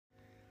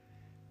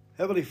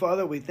Heavenly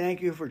Father, we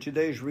thank you for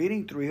today's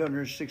reading,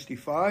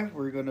 365.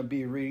 We're going to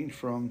be reading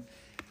from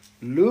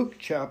Luke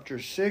chapter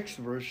 6,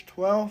 verse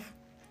 12.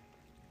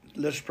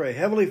 Let's pray.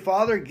 Heavenly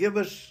Father, give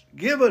us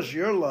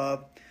your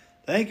love.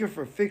 Thank you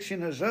for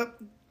fixing us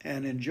up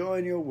and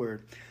enjoying your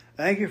word.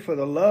 Thank you for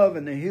the love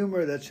and the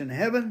humor that's in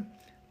heaven,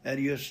 and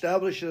you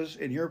establish us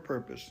in your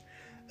purpose.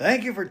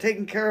 Thank you for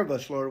taking care of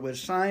us, Lord, with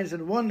signs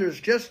and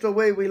wonders just the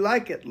way we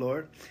like it,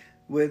 Lord,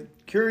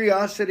 with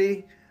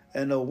curiosity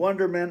and the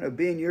wonderment of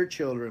being your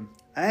children.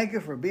 Thank you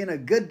for being a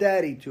good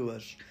daddy to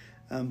us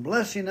and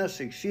blessing us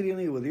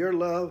exceedingly with your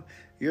love,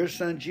 your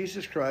Son,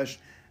 Jesus Christ.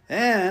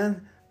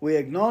 And we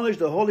acknowledge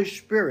the Holy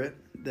Spirit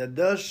that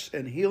does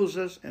and heals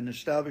us and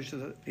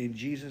establishes us in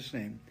Jesus'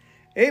 name.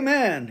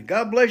 Amen.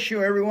 God bless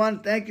you, everyone.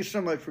 Thank you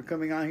so much for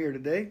coming on here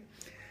today.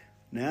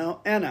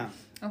 Now, Anna.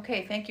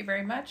 Okay, thank you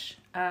very much.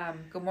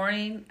 Good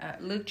morning.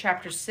 Luke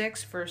chapter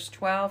 6, verse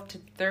 12 to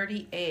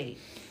 38.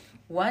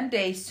 One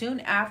day soon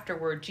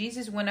afterward,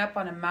 Jesus went up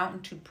on a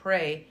mountain to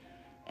pray,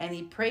 and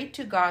he prayed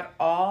to God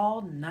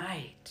all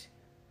night.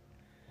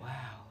 Wow,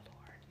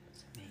 Lord,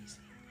 that's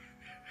amazing.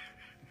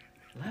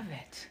 Love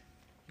it.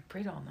 He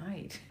prayed all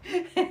night.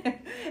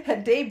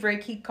 At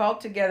daybreak, he called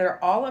together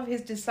all of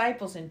his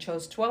disciples and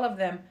chose 12 of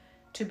them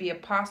to be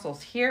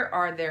apostles. Here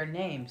are their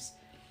names: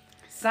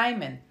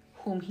 Simon,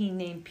 whom he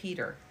named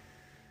Peter;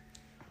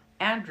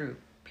 Andrew,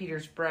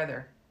 Peter's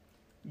brother;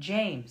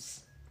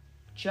 James;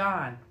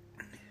 John;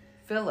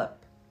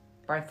 Philip;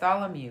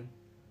 Bartholomew;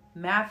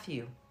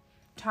 Matthew;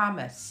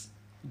 Thomas;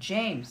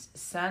 James,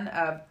 son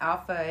of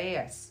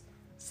Alphaeus;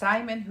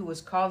 Simon, who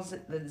was called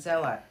the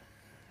Zealot;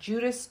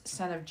 Judas,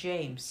 son of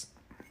James;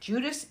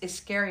 Judas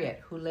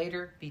Iscariot, who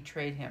later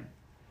betrayed him.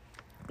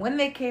 When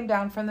they came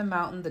down from the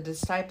mountain, the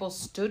disciples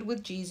stood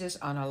with Jesus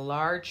on a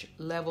large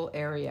level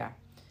area.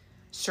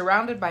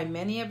 Surrounded by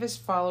many of his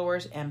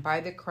followers and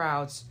by the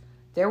crowds,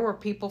 there were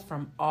people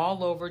from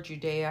all over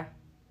Judea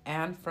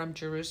and from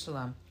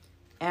Jerusalem,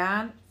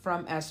 and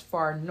from as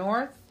far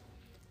north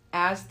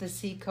as the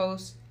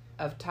seacoast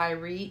of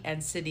Tyre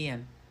and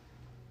Sidon.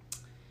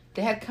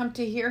 They had come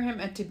to hear him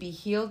and to be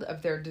healed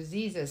of their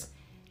diseases,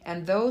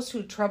 and those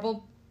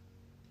troubled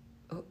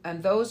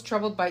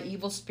by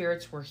evil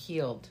spirits were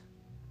healed.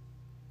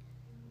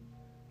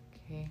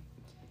 Okay.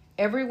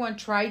 Everyone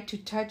tried to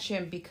touch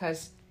him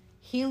because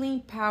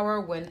healing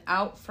power went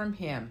out from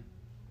him,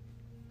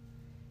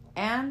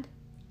 and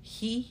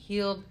he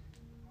healed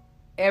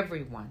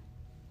everyone.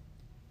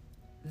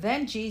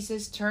 Then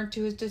Jesus turned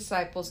to his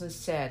disciples and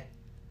said,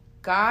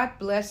 God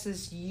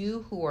blesses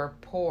you who are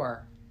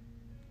poor,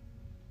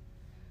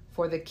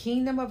 for the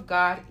kingdom of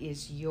God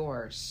is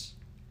yours.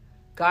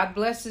 God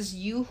blesses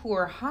you who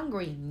are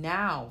hungry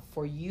now,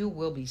 for you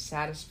will be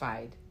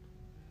satisfied.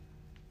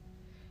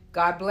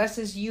 God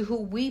blesses you who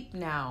weep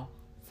now,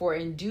 for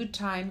in due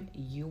time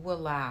you will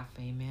laugh.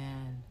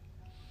 Amen.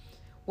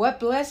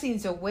 What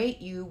blessings await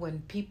you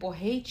when people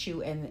hate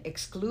you and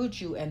exclude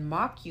you and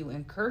mock you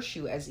and curse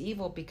you as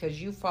evil because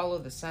you follow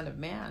the Son of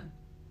Man.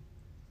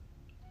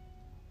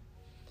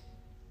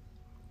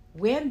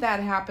 When that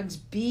happens,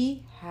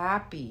 be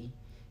happy.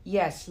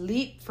 Yes,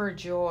 leap for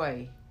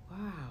joy.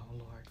 Wow,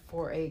 Lord,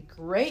 for a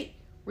great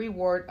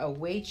reward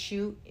awaits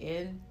you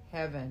in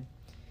heaven.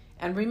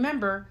 And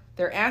remember,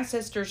 their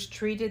ancestors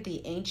treated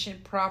the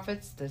ancient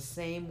prophets the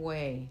same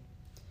way.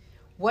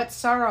 What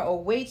sorrow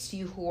awaits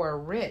you who are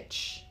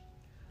rich,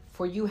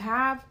 for you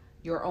have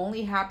your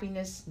only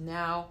happiness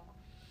now.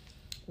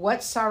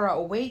 What sorrow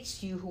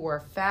awaits you who are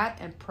fat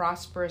and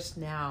prosperous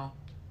now,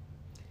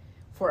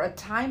 for a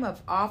time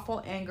of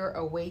awful hunger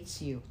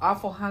awaits you.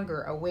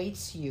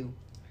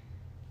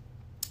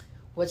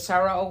 What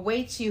sorrow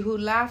awaits you who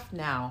laugh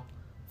now,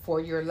 for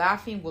your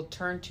laughing will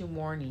turn to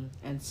mourning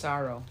and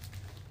sorrow.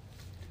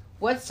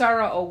 What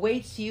sorrow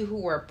awaits you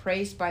who are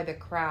praised by the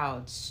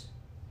crowds,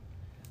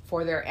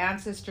 for their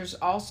ancestors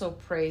also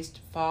praised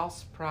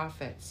false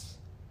prophets.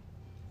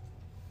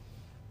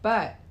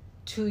 But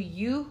to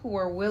you who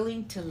are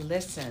willing to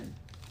listen,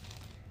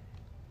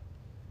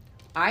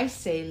 I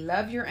say,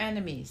 love your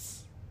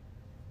enemies.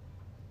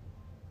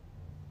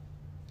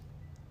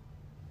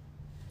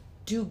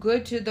 Do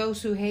good to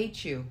those who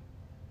hate you.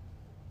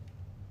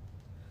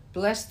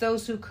 Bless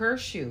those who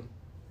curse you.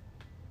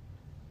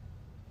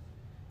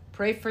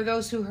 Pray for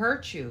those who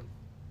hurt you.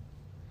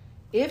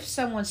 If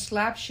someone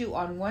slaps you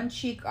on one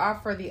cheek,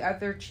 offer the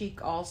other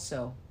cheek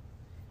also.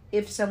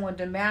 If someone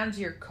demands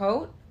your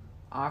coat,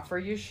 offer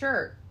your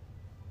shirt.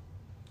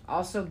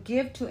 Also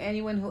give to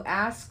anyone who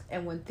asks,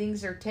 and when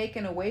things are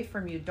taken away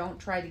from you, don't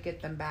try to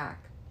get them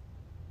back.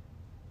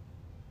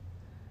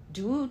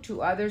 Do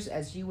to others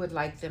as you would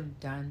like them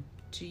done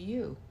to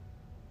you.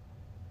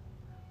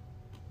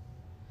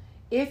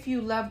 If you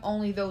love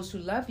only those who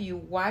love you,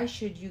 why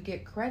should you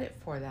get credit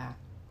for that?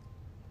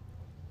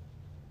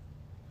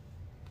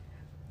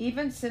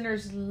 Even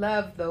sinners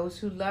love those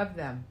who love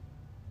them.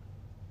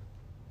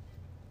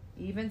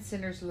 Even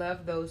sinners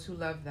love those who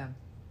love them.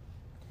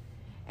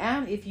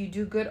 And if you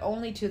do good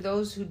only to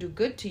those who do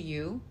good to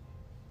you,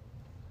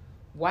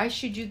 why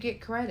should you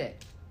get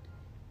credit?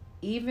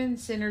 Even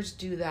sinners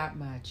do that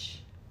much.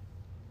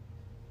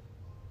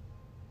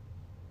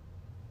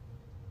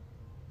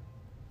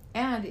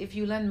 And if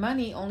you lend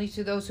money only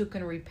to those who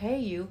can repay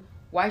you,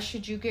 why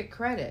should you get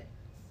credit?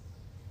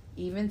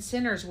 Even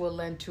sinners will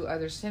lend to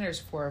other sinners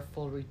for a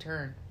full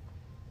return.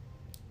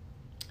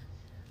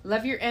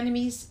 Love your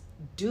enemies,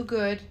 do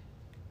good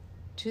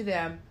to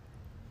them,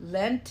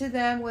 lend to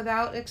them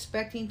without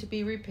expecting to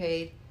be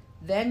repaid.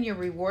 Then your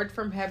reward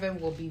from heaven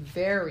will be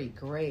very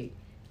great,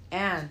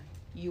 and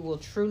you will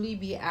truly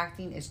be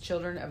acting as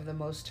children of the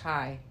Most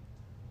High.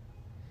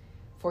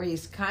 For he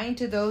is kind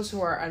to those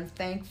who are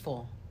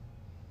unthankful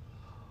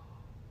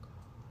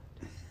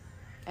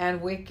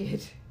and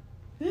wicked.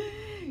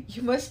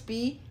 You must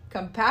be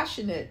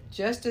compassionate,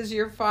 just as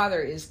your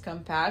Father is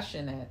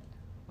compassionate.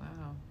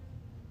 Wow.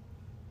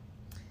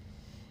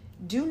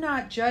 Do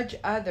not judge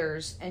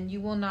others, and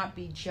you will not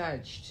be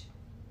judged.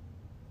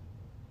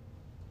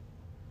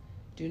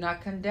 Do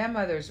not condemn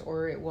others,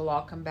 or it will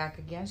all come back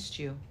against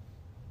you.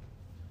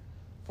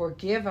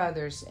 Forgive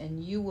others,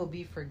 and you will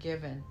be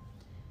forgiven.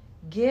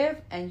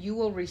 Give, and you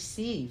will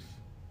receive.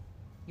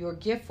 Your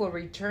gift will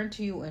return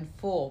to you in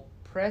full,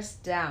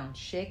 pressed down,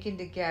 shaken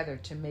together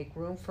to make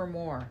room for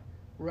more,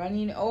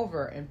 running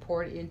over and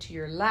poured into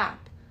your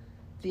lap.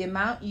 The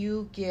amount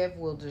you give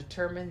will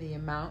determine the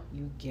amount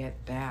you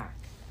get back.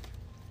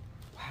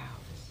 Wow,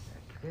 this is a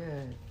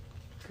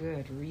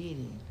good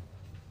reading.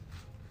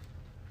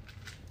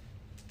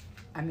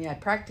 I mean, I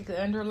practically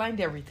underlined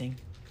everything.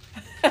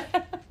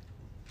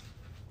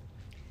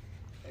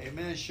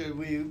 Amen. Should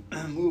we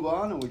move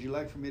on, or would you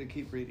like for me to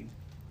keep reading?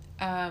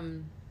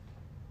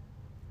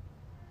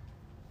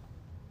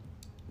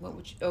 What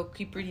would you?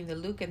 Keep reading the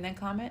Luke and then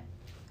comment?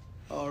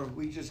 Or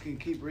we just can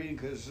keep reading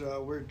because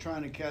we're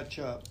trying to catch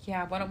up.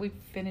 Yeah, why don't we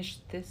finish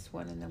this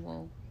one and then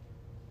we'll...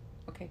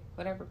 Okay,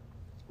 whatever.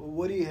 Well,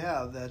 what do you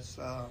have that's...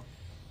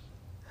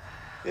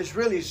 It's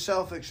really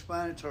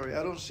self-explanatory.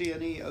 I don't see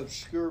any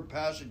obscure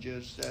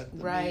passages that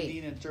may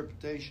need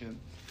interpretation.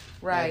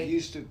 Right.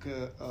 Used to,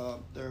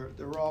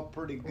 they're all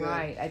pretty good.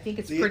 Right. I think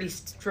it's pretty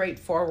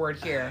straightforward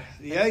here.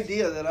 The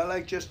idea that I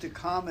like just to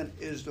comment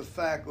is the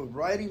fact of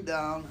writing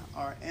down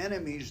our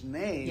enemy's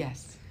name.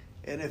 Yes.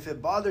 And if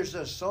it bothers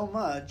us so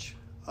much,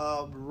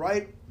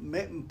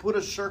 put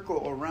a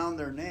circle around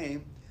their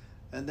name,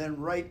 and then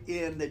write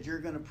in that you're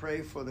going to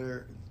pray for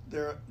their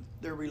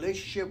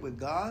relationship with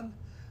God,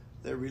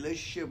 their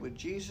relationship with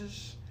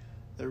Jesus,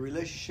 their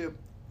relationship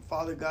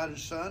Father, God, and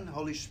Son,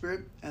 Holy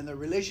Spirit, and their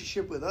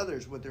relationship with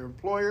others, with their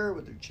employer,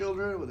 with their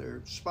children, with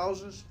their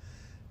spouses.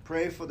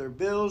 Pray for their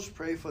bills,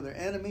 pray for their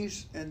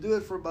enemies, and do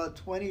it for about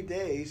 20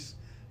 days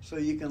so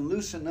you can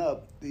loosen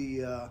up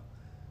the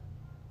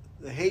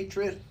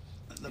hatred,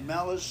 the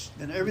malice,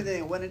 and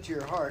everything that went into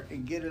your heart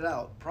and get it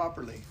out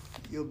properly.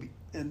 You'll be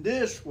in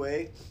this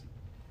way.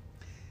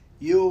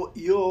 You'll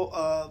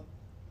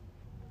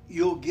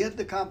get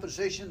the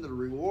compensation, the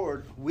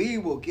reward. We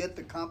will get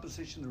the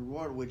compensation, the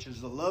reward, which is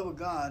the love of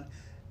God,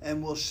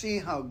 and we'll see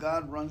how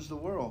God runs the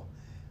world.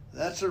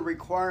 That's a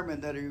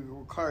requirement that He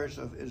requires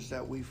of is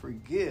that we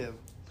forgive.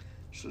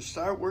 So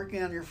start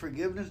working on your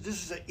forgiveness.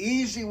 This is an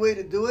easy way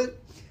to do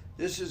it.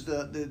 This is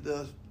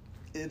to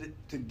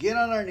get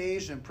on our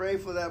knees and pray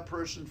for that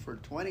person for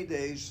 20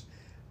 days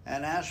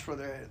and ask for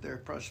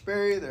their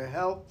prosperity, their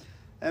health.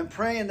 And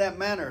pray in that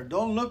manner.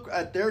 Don't look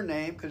at their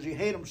name because you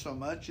hate them so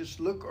much. Just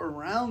look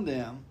around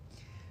them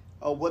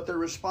what their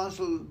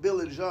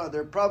responsibilities are.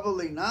 They're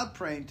probably not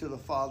praying to the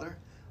Father.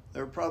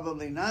 They're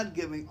probably not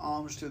giving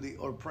alms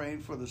or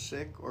praying for the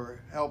sick or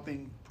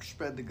helping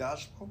spread the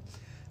gospel.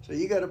 So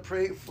you got to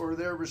pray for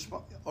their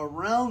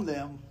around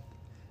them,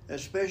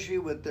 especially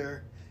with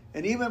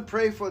and even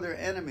pray for their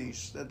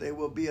enemies that they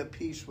will be at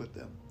peace with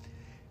them.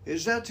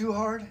 Is that too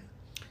hard?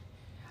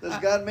 Does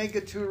God make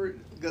it too?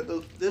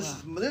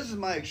 This is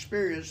my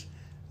experience,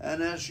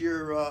 and as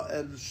your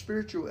as a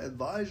spiritual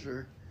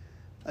advisor,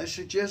 I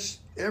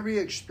suggest every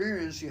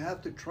experience you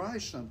have to try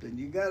something.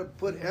 You got to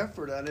put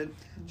effort at it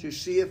to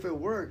see if it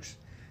works.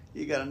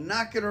 You got to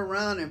knock it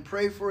around and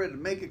pray for it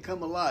and make it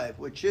come alive,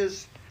 which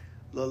is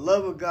the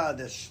love of God.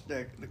 That's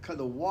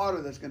the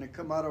water that's going to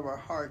come out of our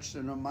hearts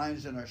and our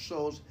minds and our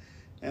souls,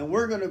 and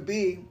we're going to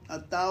be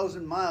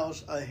 1,000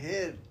 miles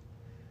ahead,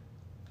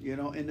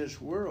 in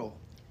this world.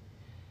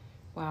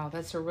 Wow,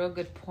 that's a real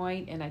good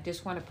point, and I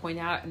just want to point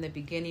out in the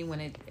beginning when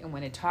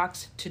it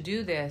talks to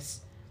do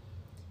this,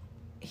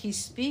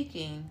 He's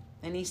speaking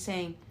and He's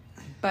saying,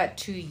 "But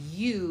to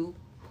you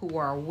who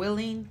are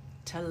willing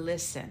to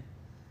listen."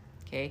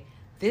 Okay,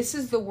 this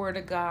is the Word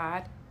of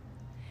God,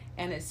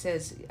 and it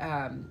says,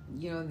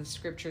 in the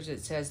Scriptures it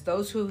says,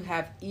 "Those who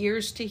have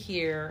ears to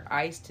hear,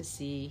 eyes to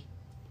see."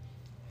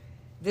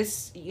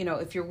 This,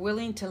 if you're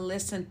willing to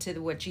listen to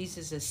what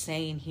Jesus is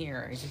saying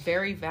here, is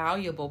very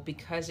valuable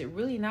because it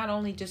really not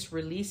only just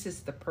releases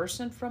the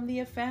person from the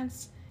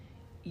offense,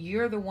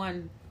 you're the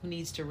one who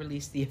needs to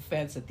release the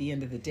offense at the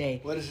end of the day.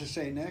 What does it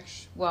say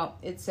next? Well,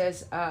 it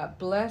says, I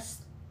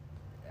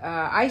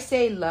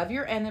say, love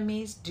your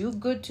enemies, do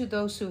good to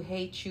those who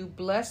hate you,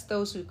 bless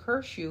those who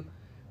curse you,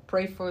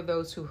 pray for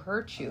those who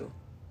hurt you.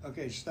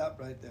 Okay, stop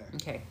right there.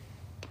 Okay.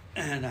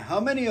 And how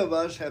many of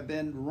us have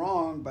been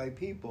wronged by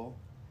people?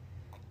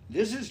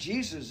 This is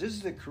Jesus. This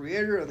is the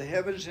creator of the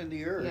heavens and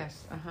the earth.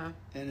 Yes.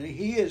 And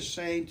he is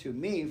saying to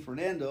me,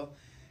 Fernando,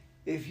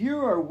 if you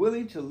are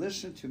willing to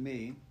listen to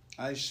me,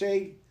 I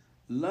say,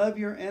 love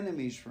your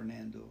enemies,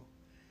 Fernando.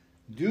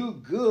 Do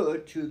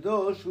good to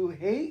those who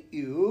hate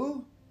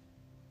you.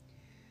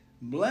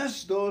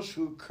 Bless those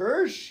who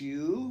curse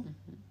you.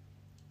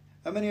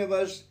 How many of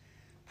us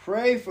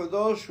pray for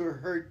those who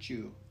hurt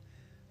you?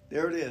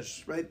 There it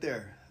is, right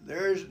there.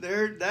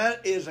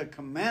 That is a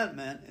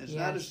commandment. It's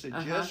not a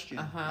suggestion.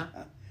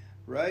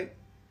 Right?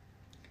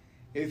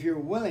 If you're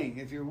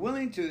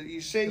willing to,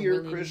 you say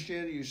you're a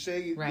Christian, you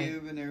say you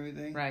give and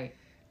everything. Right.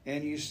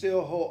 And you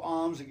still hold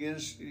arms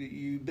against,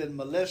 you've been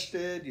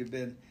molested, you've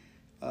been,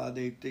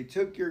 they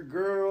took your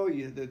girl,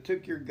 they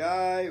took your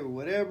guy or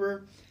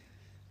whatever.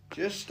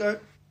 Just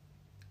start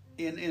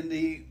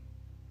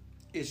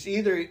it's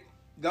either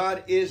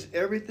God is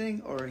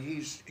everything or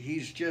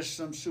he's just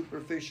some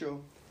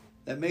superficial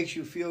that makes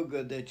you feel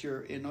good that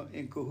you're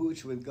in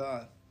cahoots with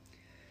God.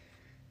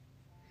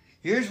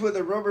 Here's where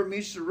the rubber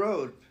meets the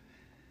road.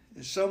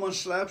 If someone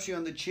slaps you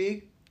on the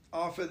cheek,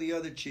 offer the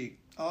other cheek.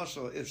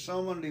 Also, if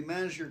someone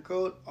demands your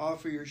coat,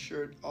 offer your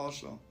shirt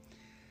also.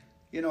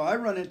 You know, I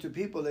run into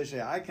people, they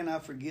say, I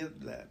cannot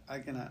forgive that. I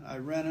cannot. I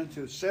ran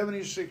into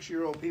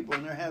 76-year-old people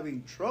and they're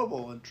having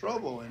trouble,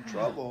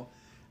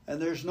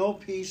 and there's no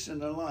peace in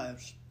their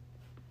lives.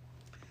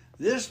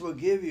 This will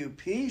give you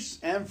peace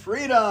and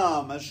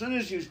freedom. As soon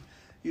as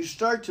you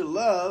start to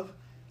love,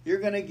 you're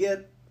going to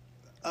get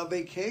a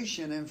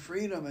vacation and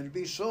freedom and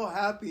be so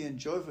happy and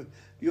joyful.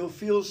 You'll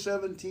feel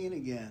 17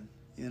 again,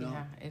 you know.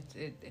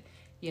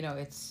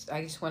 Yeah,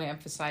 I just want to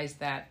emphasize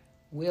that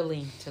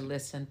willing to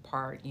listen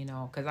part, you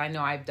know, because I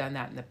know I've done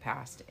that in the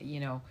past.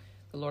 You know,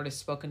 the Lord has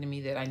spoken to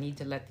me that I need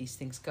to let these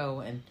things go,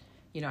 and,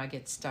 you know, I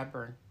get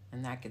stubborn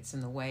and that gets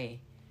in the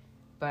way.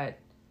 But,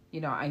 you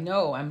know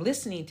I'm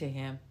listening to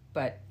him,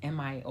 but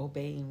am I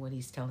obeying what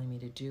he's telling me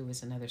to do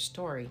is another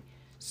story.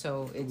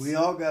 So we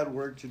all got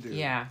work to do.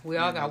 Yeah, we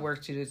all got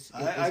work to do.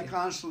 I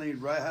constantly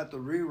have to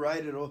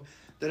rewrite it. Oh,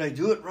 did I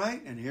do it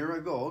right? And here I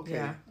go.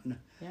 Okay.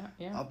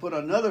 Yeah. I'll put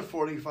another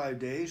 45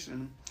 days,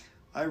 and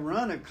I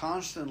run a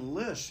constant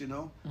list, you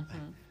know. Mm-hmm.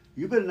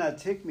 You better not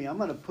tick me. I'm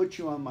going to put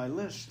you on my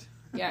list.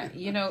 Yeah,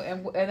 you know,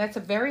 and that's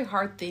a very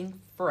hard thing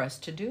for us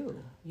to do,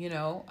 you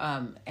know,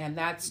 and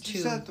that's you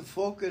just have to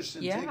focus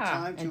and take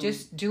time to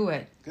just do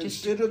it.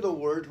 Consider the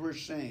words we're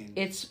saying.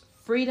 It's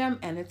freedom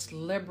and it's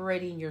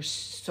liberating your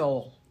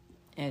soul,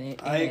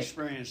 I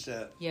experienced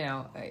that. You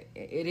know,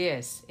 it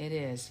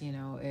is, you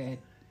know,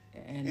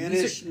 and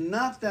it's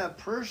not that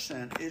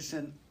person. It's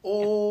an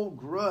old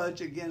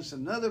grudge against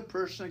another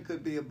person. It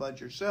could be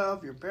about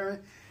yourself, your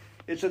parent.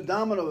 It's a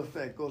domino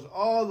effect. Goes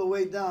all the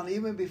way down.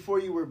 Even before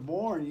you were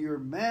born, you were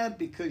mad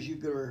because you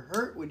were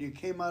hurt when you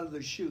came out of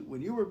the chute.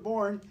 When you were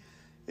born,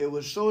 it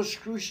was so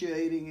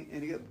excruciating,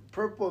 and you get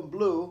purple and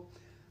blue,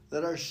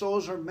 that our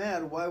souls are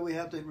mad why we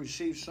have to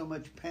receive so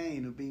much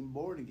pain of being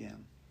born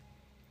again.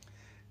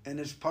 And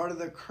it's part of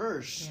the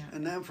curse. Yeah.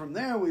 And then from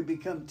there, we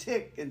become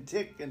tick and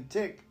tick and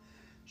tick.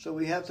 So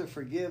we have to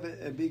forgive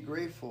it and be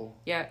grateful.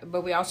 Yeah,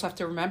 but we also have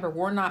to remember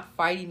we're not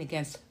fighting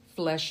against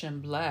flesh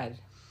and blood.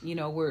 You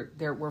know,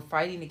 we're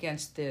fighting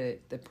against the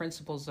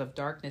principles of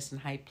darkness in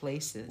high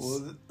places.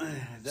 Well,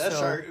 that's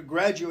our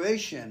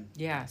graduation.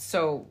 Yeah,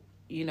 so,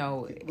 you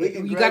know,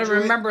 you got to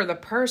remember the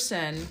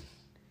person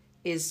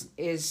is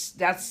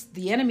that's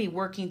the enemy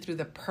working through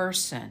the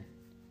person.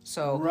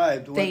 So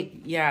right.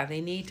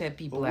 They need to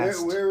be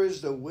blessed. Where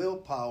is the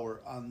willpower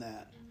on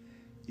that?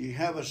 You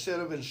have a set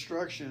of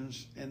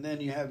instructions, and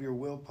then you have your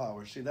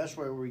willpower. See, that's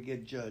where we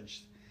get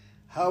judged.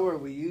 How are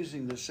we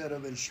using the set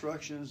of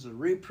instructions, the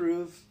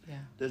reproof,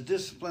 the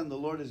discipline the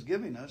Lord is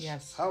giving us?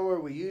 Yes. How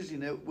are we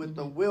using it with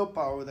the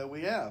willpower that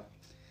we have?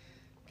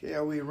 Okay,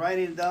 are we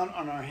writing down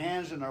on our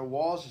hands and our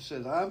walls that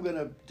says, I'm going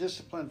to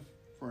discipline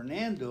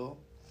Fernando?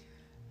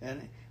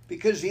 And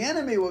because the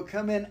enemy will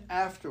come in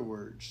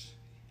afterwards.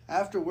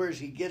 Afterwards,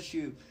 he gets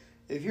you.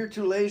 If you're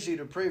too lazy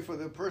to pray for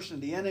the person,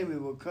 the enemy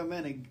will come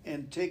in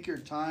and take your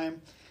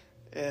time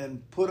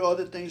and put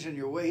other things in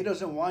your way. He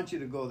doesn't want you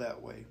to go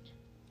that way.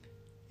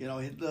 You know,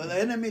 the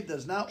enemy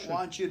does not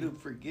want you to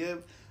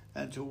forgive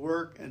and to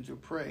work and to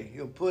pray.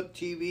 He'll put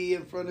TV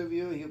in front of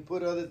you. He'll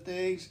put other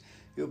things.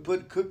 He'll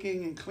put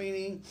cooking and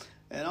cleaning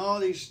and all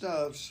these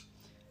stuffs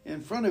in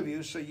front of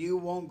you so you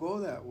won't go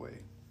that way.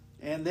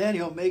 And then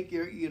he'll make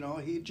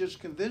he just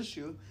convince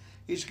you.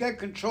 He's got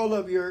control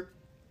of your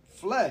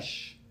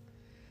flesh.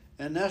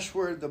 And that's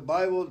where the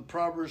Bible, the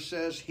Proverbs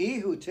says, he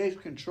who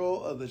takes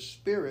control of his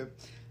spirit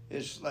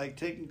is like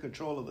taking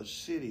control of a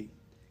city.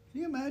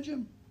 Can you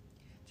imagine?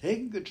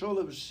 Taking control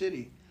of a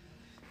city.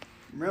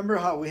 Remember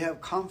how we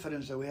have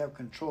confidence that we have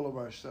control of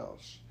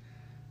ourselves.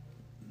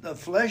 The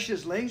flesh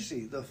is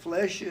lazy. The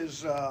flesh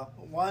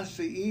wants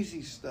the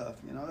easy stuff.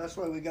 You know, that's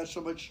why we got so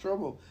much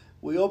trouble.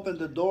 We opened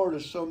the door to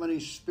so many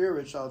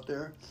spirits out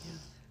there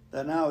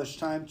that now it's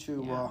time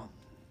to,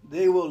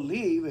 they will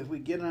leave if we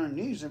get on our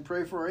knees and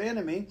pray for our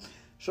enemy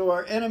So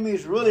our enemy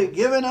is really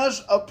giving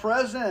us a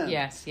present.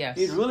 Yes, yes.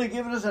 He's really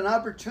giving us an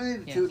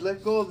opportunity to Yes.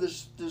 let go of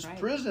this Right.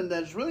 prison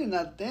that's really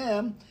not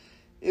them.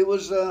 It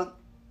was a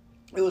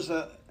it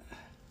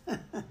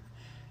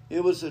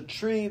was a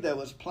tree that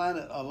was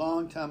planted a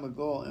long time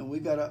ago, and we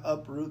got to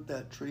uproot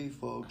that tree,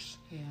 folks,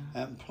 Yeah.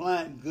 and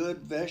plant good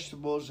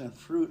vegetables and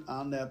fruit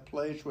on that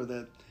place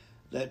where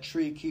that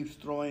tree keeps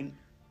throwing.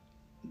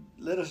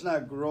 Let us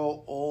not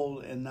grow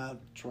old and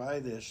not try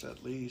this.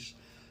 At least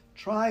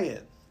try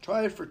it.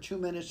 Try it for 2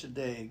 minutes a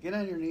day. Get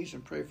on your knees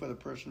and pray for the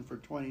person for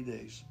 20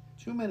 days.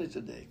 2 minutes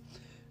a day.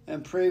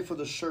 And pray for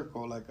the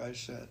circle, like I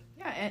said.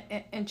 Yeah,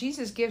 and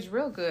Jesus gives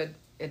real good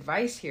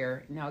advice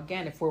here. Now,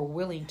 again, if we're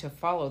willing to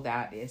follow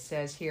that, it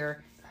says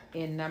here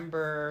in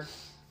number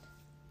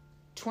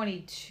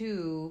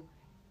 22,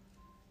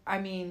 I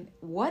mean,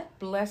 what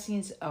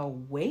blessings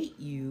await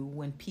you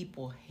when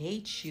people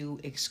hate you,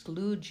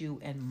 exclude you,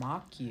 and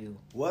mock you?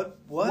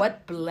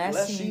 What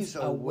blessings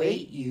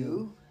await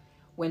you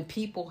when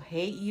people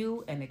hate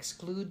you and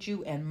exclude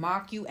you and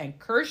mock you and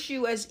curse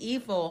you as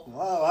evil?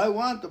 Wow, I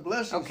want the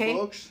blessings, Okay.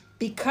 folks.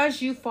 Because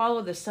you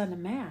follow the Son of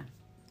Man.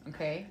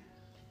 Okay?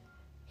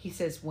 He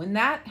says, when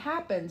that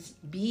happens,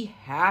 be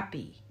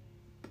happy.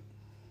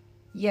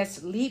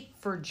 Yes, leap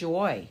for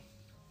joy.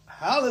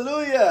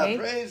 Hallelujah. Okay.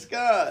 Praise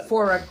God.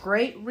 For a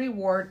great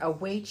reward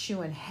awaits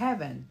you in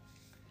heaven.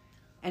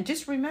 And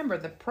just remember,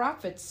 the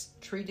prophets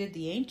treated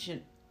the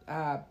ancient,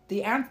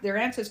 their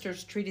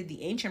ancestors treated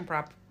the ancient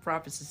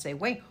prophets to say,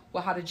 wait,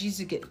 well, how did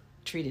Jesus get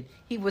treated?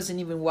 He wasn't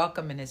even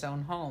welcome in his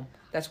own home.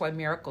 That's why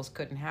miracles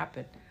couldn't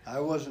happen. I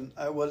wasn't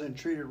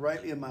treated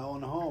rightly in my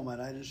own home,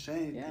 and I didn't say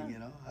anything. Yeah. You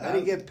know, I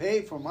didn't get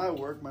paid for my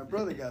work. My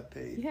brother got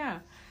paid. Yeah,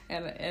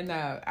 and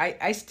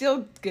I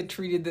still get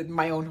treated in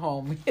my own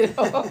home, you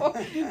know.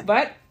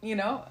 But you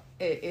know,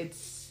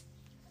 it's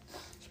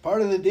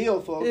Part of the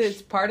deal, folks.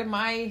 it's part of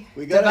my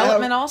We gotta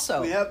development have,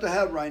 also. We have to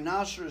have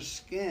rhinoceros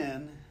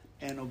skin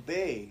and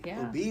obey,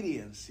 Yeah.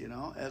 obedience, you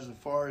know, as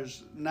far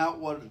as not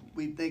what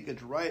we think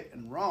is right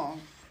and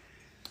wrong.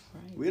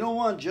 Right. We don't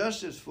want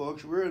justice,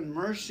 folks. We're in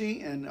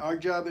mercy, and our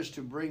job is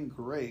to bring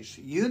grace.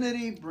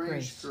 Unity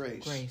brings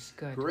grace. Grace,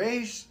 good.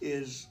 Grace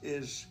is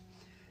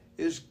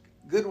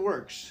good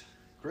works.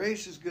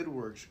 Grace is good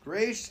works.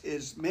 Grace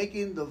is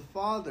making the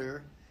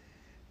Father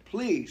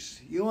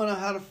pleased. You want to know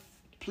how to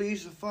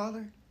please the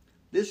Father?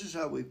 This is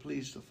how we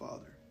please the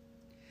Father.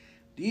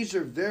 These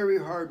are very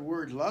hard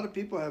words. A lot of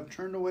people have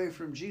turned away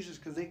from Jesus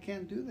because they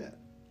can't do that.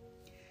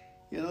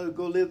 You know,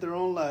 go live their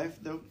own life.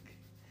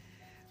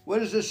 What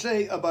does it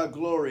say about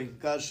glory?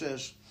 God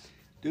says,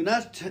 do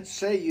not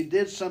say you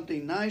did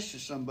something nice to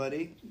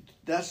somebody.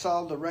 That's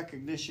all the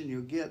recognition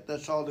you get.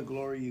 That's all the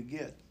glory you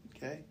get.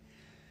 Okay?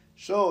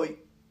 So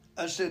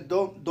I said,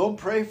 don't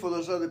pray for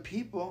those other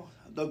people.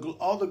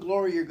 All the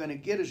glory you're going to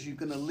get is you're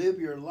going to live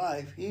your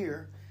life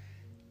here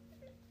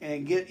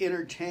and get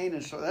entertained.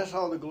 And so that's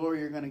all the glory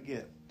you're going to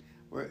get.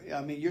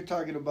 You're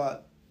talking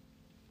about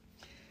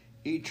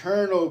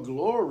eternal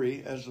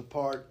glory as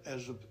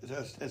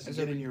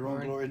getting your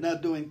own glory,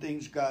 not doing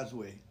things God's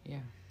way. Yeah.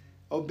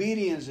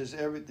 Obedience is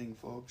everything,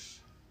 folks.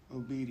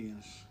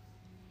 Obedience.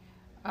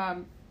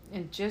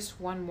 And just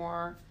one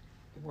more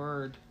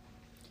word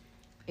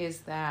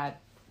is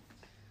that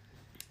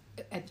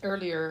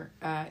earlier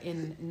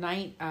in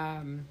night.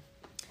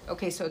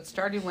 So it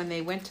started when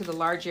they went to the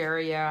large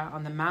area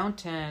on the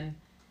mountain,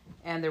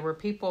 and there were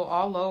people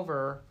all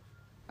over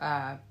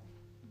that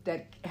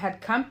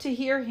had come to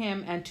hear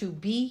him and to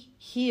be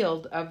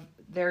healed of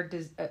their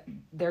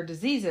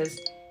diseases,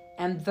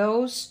 and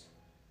those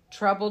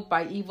troubled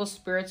by evil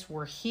spirits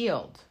were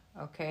healed.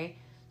 Okay,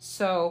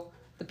 so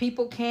the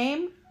people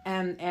came,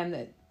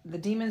 and the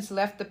demons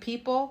left the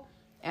people,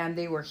 and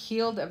they were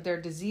healed of their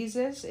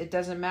diseases. It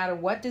doesn't matter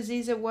what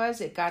disease it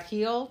was, it got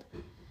healed.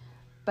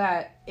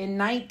 But in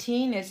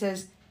 19, it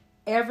says,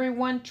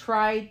 everyone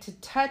tried to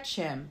touch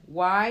him.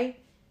 Why?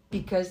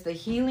 Because the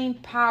healing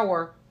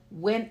power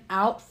went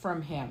out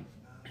from him.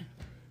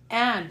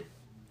 And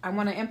I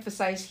want to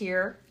emphasize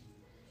here,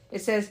 it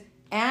says,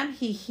 and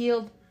he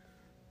healed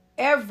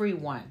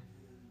everyone.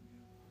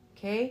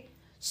 Okay?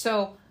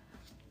 So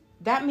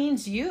that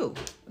means you.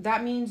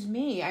 That means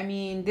me. I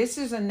mean, this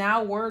is a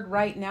now word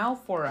right now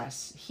for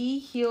us. He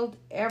healed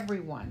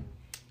everyone.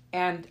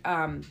 And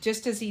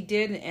just as he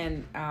did,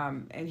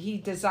 and he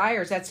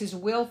desires, that's his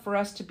will for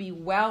us to be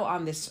well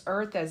on this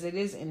earth as it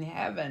is in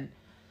heaven.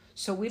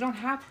 So we don't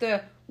have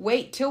to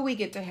wait till we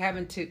get to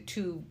heaven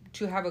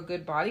to have a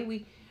good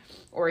body,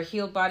 or a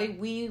healed body.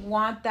 We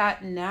want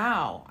that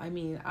now. I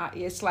mean,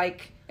 it's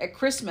like at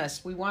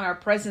Christmas, we want our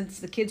presents.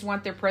 The kids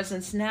want their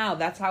presents now.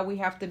 That's how we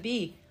have to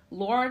be.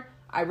 Lord,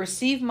 I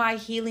receive my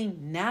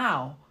healing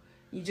now.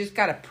 You just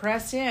got to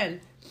press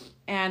in.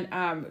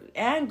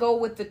 And go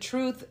with the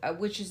truth,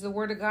 which is the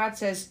word of God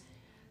says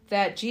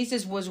that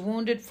Jesus was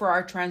wounded for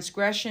our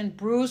transgression,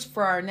 bruised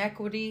for our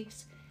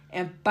iniquities,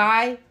 and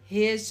by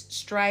his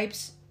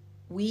stripes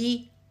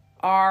we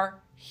are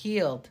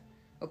healed.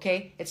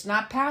 Okay? It's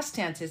not past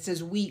tense. It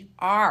says we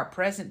are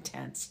present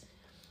tense.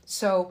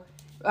 So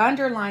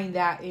underline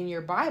that in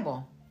your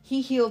Bible.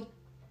 He healed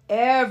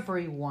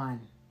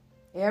Everyone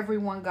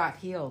got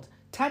healed.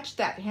 Touch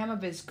that hem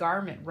of his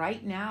garment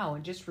right now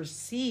and just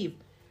receive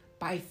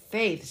by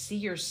faith. See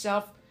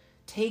yourself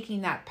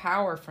taking that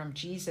power from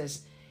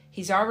Jesus.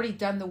 He's already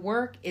done the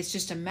work. It's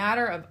just a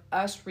matter of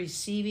us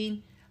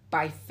receiving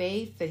by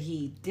faith that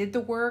he did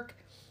the work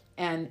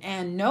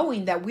and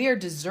knowing that we are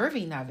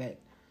deserving of it.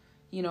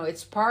 You know,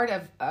 it's part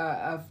of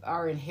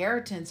our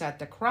inheritance at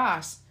the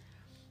cross.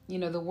 You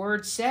know, the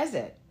word says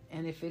it.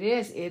 And if it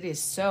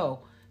is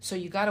so. So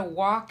you got to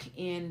walk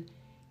in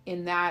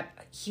that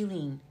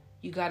healing.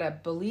 You got to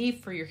believe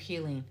for your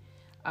healing.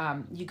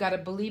 You got to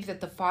believe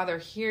that the Father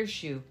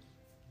hears you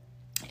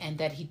and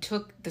that he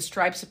took the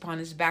stripes upon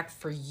his back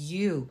for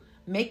you.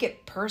 Make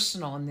it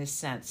personal in this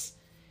sense.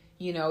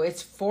 You know,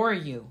 it's for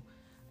you.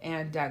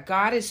 And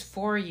God is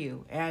for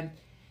you. And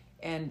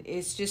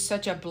it's just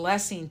such a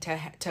blessing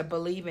to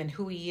believe in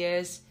who he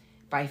is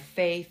by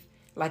faith,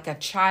 like a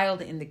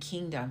child in the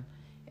kingdom.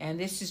 And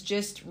this is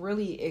just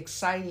really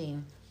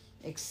exciting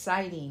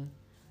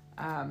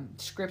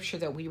scripture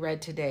that we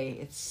read today.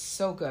 It's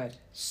so good,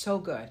 so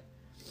good.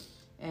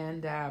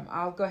 And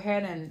I'll go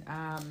ahead and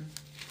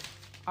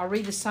I'll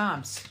read the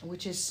Psalms,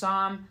 which is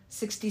Psalm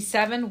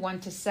 67,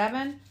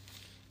 1-7.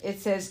 It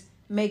says,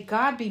 "May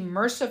God be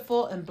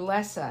merciful and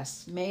bless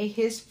us. May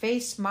his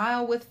face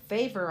smile with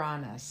favor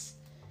on us.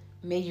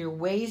 May your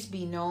ways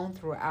be known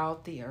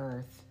throughout the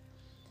earth.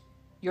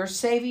 Your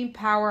saving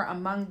power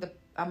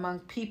among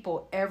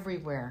people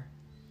everywhere.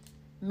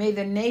 May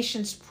the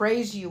nations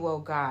praise you, O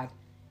God.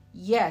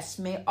 Yes,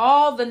 may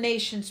all the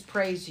nations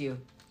praise you.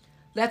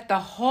 Let the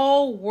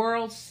whole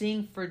world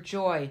sing for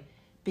joy,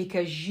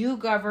 because you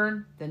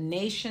govern the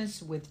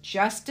nations with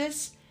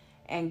justice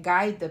and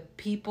guide the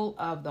people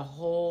of the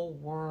whole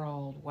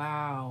world."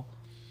 Wow.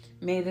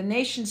 May the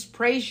nations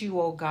praise you,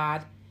 O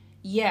God.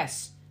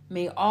 Yes,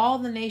 may all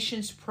the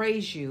nations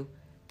praise you.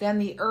 Then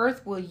the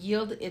earth will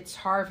yield its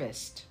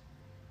harvest.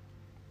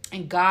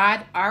 And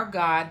God, our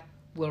God,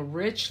 will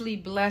richly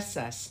bless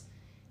us.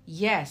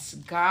 Yes,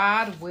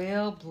 God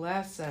will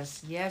bless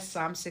us. Yes,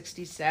 Psalm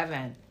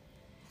 67.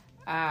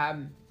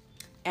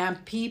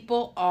 And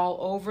people all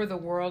over the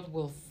world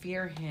will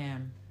fear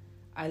him.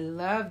 I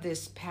love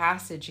this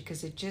passage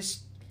because it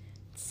just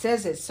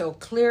says it so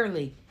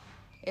clearly.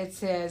 It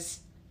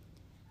says,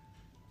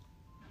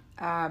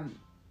 from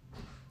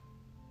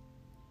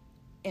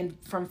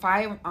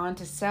 5 on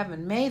to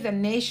 7, "May the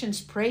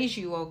nations praise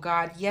you, O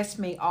God. Yes,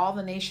 may all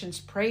the nations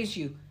praise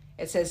you."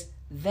 It says,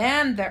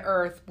 "Then the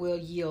earth will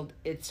yield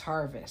its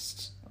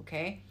harvest."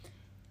 Okay?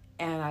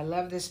 And I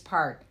love this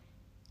part.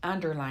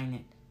 Underline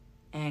it.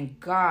 "And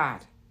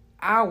God,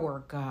 our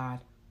God,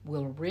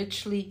 will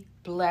richly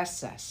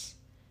bless us."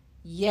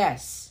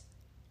 Yes,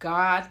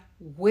 God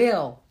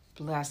will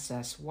bless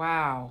us.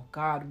 Wow,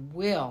 God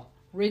will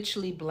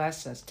richly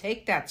bless us.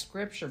 Take that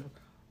scripture,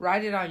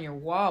 write it on your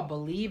wall,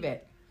 believe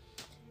it.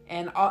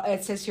 And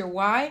it says here,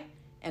 why?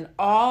 And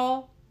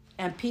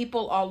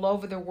people all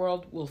over the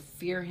world will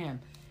fear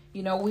him.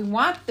 You know, we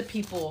want the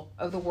people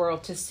of the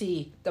world to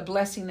see the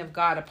blessing of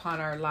God upon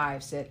our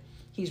lives, that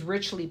he's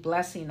richly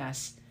blessing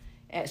us,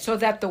 so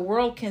that the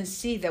world can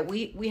see that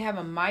we have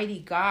a mighty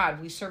God.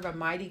 We serve a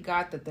mighty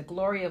God, that the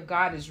glory of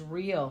God is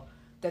real,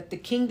 that the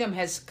kingdom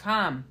has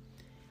come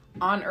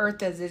on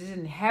earth as it is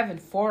in heaven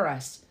for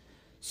us.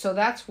 So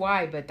that's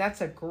why, but that's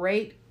a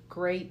great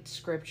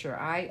scripture.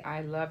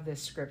 I love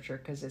this scripture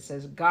because it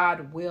says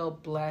God will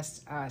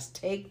bless us.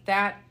 Take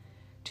that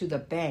to the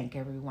bank,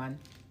 everyone.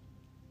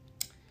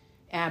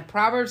 And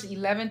Proverbs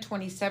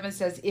 11:27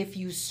 says, "If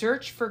you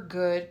search for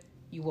good,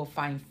 you will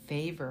find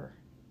favor.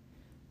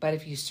 But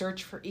if you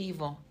search for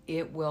evil,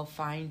 it will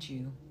find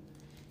you."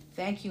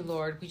 Thank you,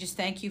 Lord. We just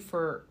thank you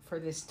for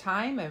this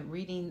time of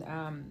reading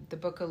the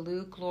book of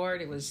Luke,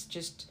 Lord. It was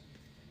just,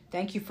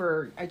 thank you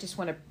for, I just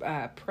want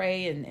to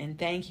pray and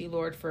thank you,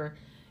 Lord, for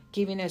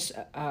giving us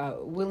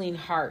willing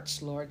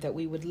hearts, Lord, that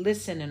we would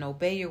listen and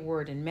obey your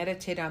word and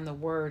meditate on the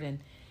word and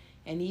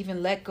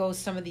even let go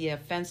some of the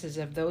offenses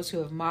of those who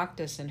have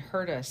mocked us and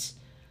hurt us,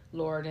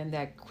 Lord, and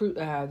that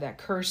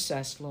curse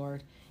us,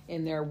 Lord,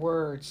 in their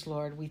words,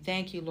 Lord. We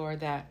thank you, Lord,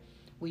 that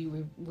we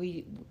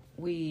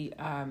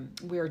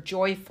are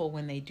joyful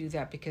when they do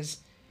that, because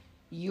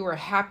you are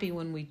happy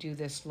when we do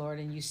this, Lord,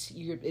 and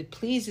it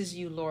pleases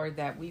you, Lord,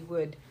 that we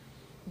would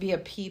be a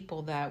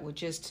people that would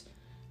just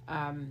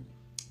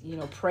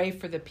pray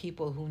for the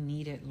people who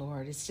need it,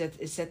 Lord. It's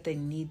that they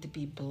need to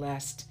be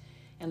blessed.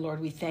 And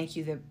Lord, we thank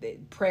you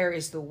that prayer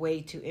is the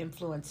way to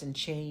influence and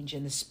change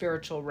in the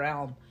spiritual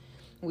realm.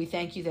 We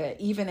thank you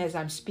that even as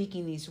I'm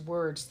speaking these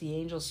words, the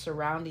angels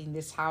surrounding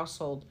this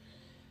household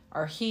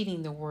are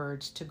heeding the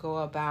words to go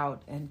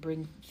about and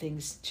bring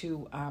things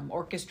to,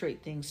 orchestrate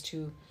things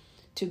to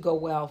go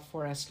well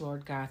for us,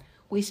 Lord God.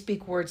 We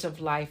speak words of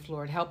life,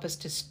 Lord. Help us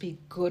to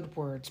speak good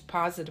words,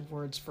 positive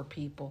words for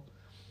people,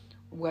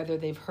 whether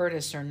they've hurt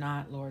us or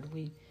not, Lord.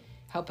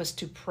 Help us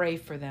to pray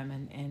for them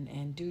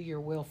and do your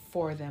will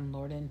for them,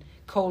 Lord, and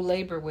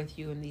co-labor with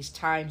you in these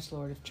times,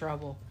 Lord, of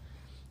trouble.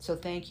 So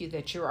thank you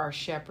that you're our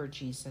shepherd,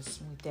 Jesus.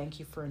 We thank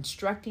you for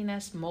instructing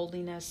us,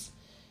 molding us.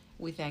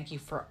 We thank you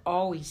for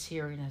always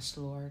hearing us,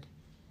 Lord.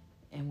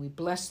 And we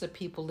bless the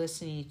people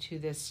listening to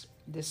this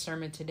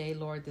sermon today,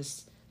 Lord,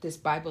 this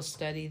Bible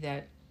study,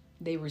 that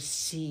they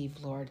receive,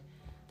 Lord,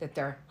 that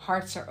their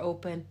hearts are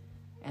open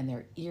and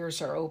their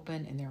ears are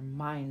open and their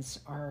minds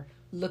are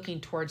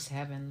looking towards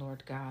heaven,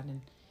 Lord God,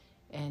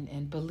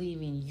 and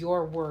believing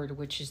your word,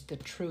 which is the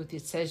truth.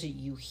 It says that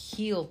you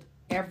healed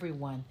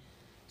everyone.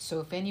 So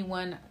if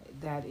anyone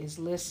that is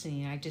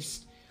listening, I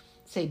just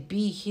say,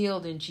 be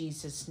healed in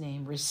Jesus'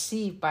 name.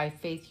 Receive by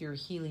faith your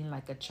healing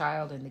like a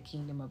child in the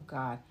kingdom of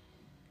God.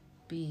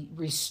 Be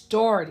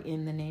restored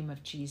in the name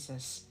of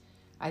Jesus.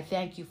 I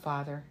thank you,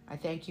 Father. I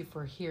thank you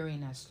for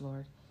hearing us,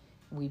 Lord.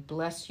 We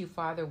bless you,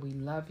 Father. We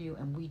love you,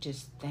 and we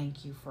just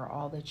thank you for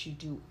all that you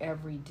do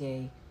every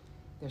day.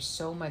 There's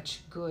so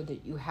much good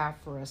that you have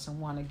for us and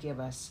want to give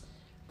us.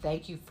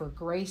 Thank you for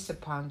grace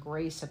upon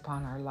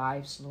our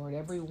lives, Lord.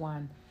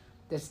 Everyone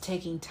that's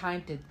taking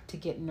time to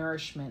get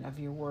nourishment of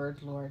your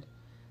word, Lord.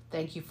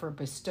 Thank you for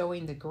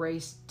bestowing the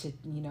grace to,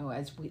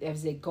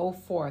 as they go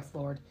forth,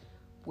 Lord,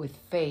 with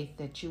faith,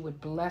 that you would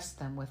bless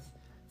them with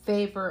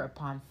favor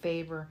upon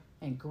favor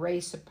and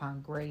grace upon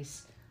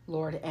grace,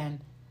 Lord, and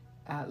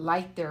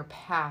light their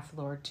path,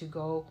 Lord, to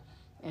go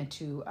and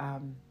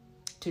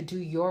to do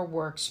your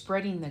work,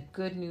 spreading the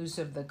good news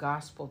of the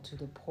gospel to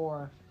the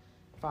poor,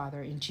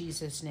 Father. In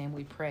Jesus' name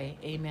we pray.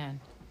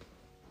 Amen.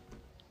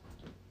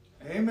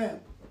 Amen.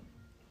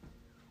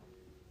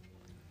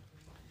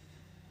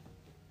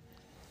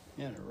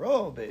 In a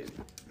row, baby.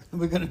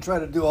 We're going to try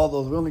to do all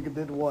those. We only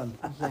did one.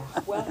 Yeah.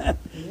 Well,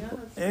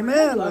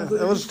 Amen.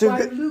 That was too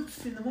good.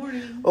 Luke's in the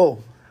morning. Oh,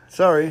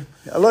 sorry.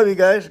 I love you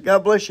guys.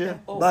 God bless you.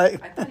 Oh, Bye.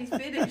 I thought he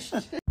finished.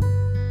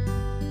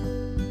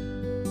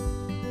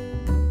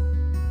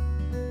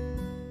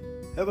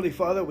 Heavenly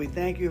Father, we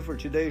thank you for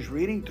today's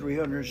reading,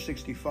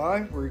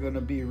 365. We're going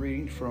to be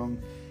reading from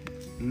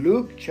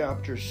Luke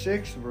chapter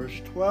 6, verse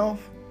 12.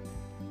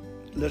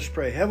 Let's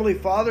pray. Heavenly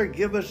Father,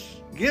 give us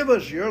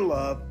your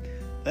love.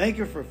 Thank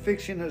you for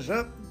fixing us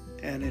up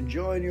and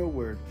enjoying your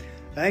word.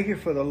 Thank you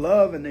for the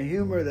love and the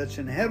humor that's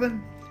in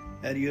heaven,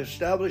 and you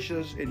establish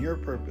us in your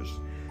purpose.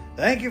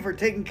 Thank you for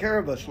taking care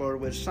of us,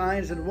 Lord, with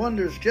signs and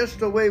wonders just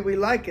the way we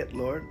like it,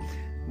 Lord,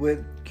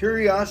 with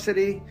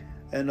curiosity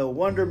and the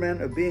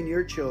wonderment of being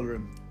your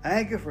children.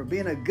 Thank you for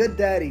being a good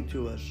daddy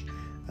to us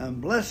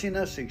and blessing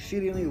us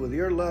exceedingly with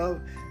your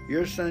love,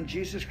 your Son,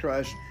 Jesus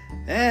Christ.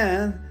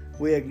 And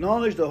we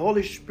acknowledge the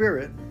Holy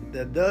Spirit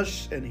that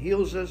does and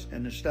heals us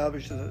and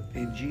establishes us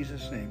in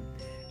Jesus' name.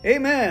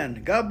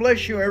 Amen. God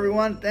bless you,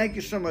 everyone. Thank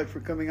you so much for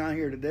coming on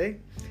here today.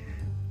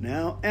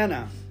 Now,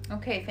 Anna.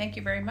 Okay, thank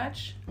you very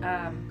much.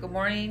 Good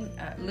morning.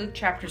 Luke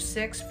chapter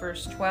 6,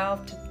 verse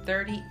 12 to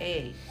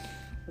 38.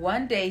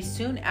 One day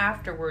soon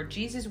afterward,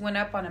 Jesus went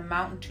up on a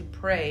mountain to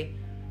pray,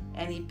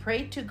 and he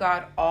prayed to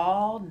God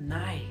all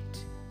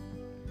night.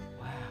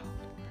 Wow,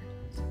 Lord,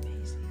 it's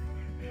amazing.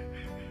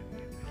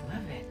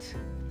 Love it.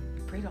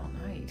 He prayed all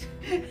night.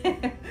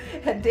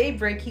 At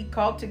daybreak, he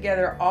called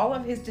together all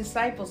of his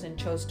disciples and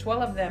chose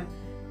 12 of them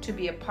to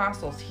be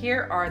apostles.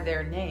 Here are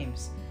their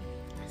names: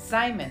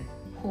 Simon,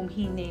 whom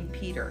he named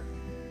Peter;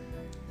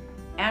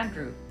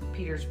 Andrew,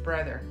 Peter's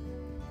brother;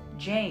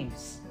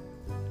 James;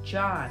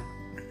 John;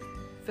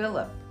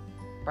 Philip;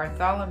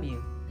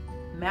 Bartholomew;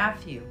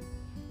 Matthew;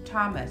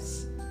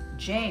 Thomas;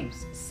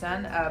 James,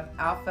 son of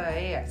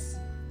Alphaeus;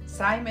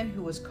 Simon,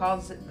 who was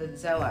called the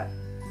Zealot;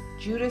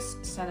 Judas,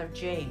 son of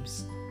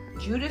James;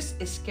 Judas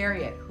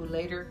Iscariot, who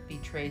later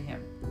betrayed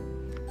him.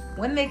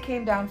 When they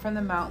came down from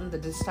the mountain, the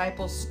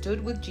disciples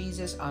stood with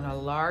Jesus on a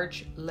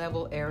large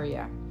level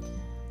area.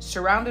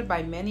 Surrounded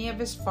by many of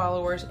his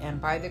followers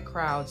and by the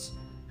crowds,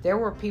 there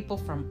were people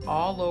from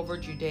all over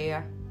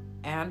Judea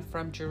and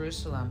from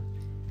Jerusalem,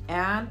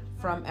 and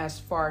from as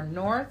far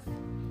north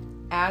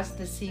as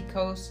the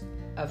seacoast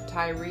of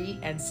Tyre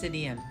and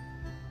Sidon.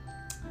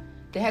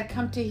 They had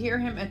come to hear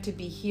him and to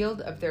be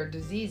healed of their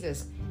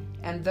diseases,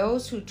 and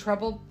those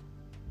troubled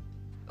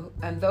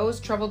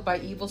by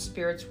evil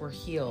spirits were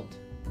healed.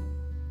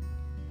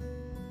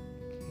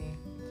 Okay.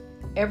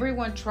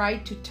 Everyone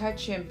tried to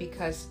touch him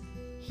because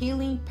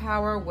healing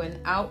power went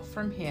out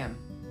from him,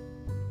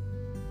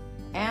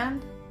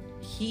 and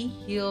he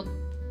healed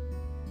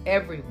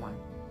everyone.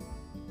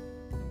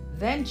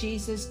 Then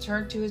Jesus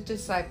turned to his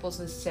disciples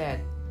and said,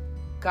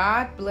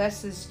 God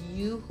blesses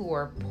you who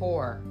are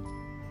poor,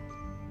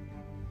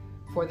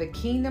 for the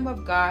kingdom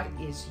of God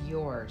is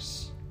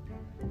yours.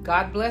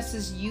 God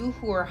blesses you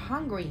who are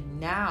hungry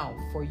now,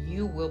 for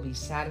you will be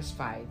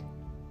satisfied.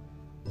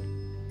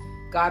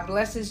 God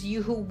blesses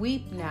you who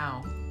weep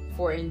now,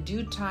 for in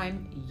due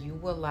time you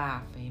will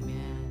laugh.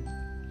 Amen.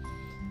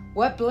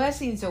 What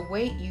blessings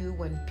await you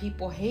when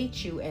people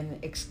hate you and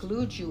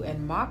exclude you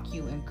and mock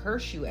you and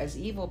curse you as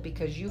evil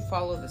because you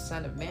follow the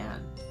Son of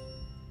Man.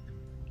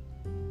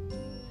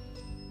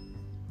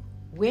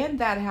 When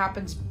that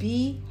happens,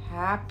 be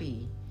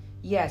happy.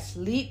 Yes,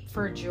 leap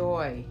for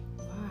joy.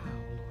 Wow,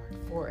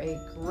 Lord, for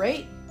a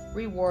great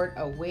reward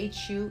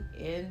awaits you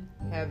in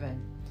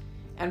heaven.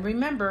 And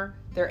remember,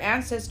 their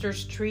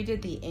ancestors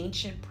treated the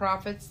ancient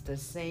prophets the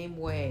same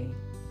way.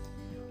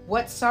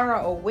 What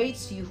sorrow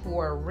awaits you who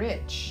are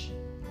rich?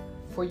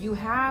 For you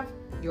have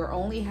your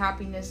only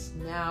happiness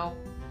now.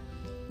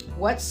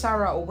 What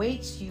sorrow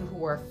awaits you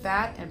who are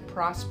fat and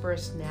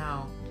prosperous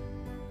now?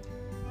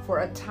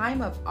 For a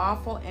time of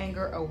awful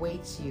anger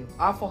awaits you,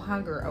 awful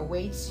hunger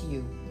awaits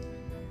you.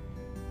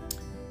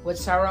 What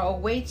sorrow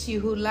awaits you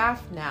who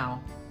laugh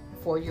now?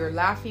 For your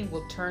laughing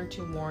will turn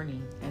to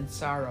mourning and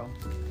sorrow.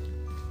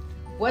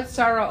 What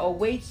sorrow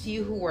awaits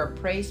you who are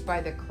praised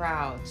by the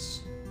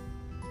crowds?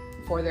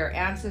 For their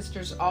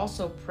ancestors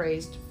also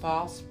praised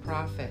false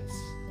prophets.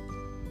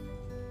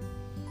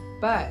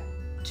 But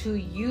to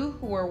you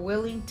who are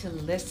willing to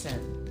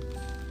listen,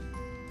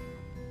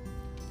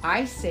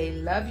 I say,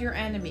 love your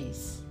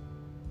enemies.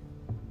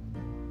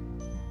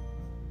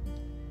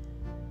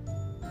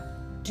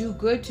 Do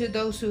good to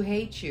those who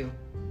hate you.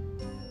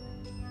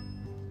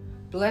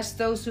 Bless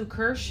those who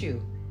curse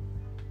you.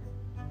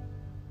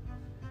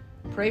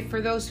 Pray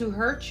for those who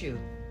hurt you.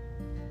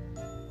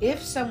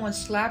 If someone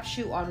slaps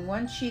you on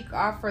one cheek,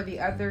 offer the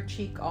other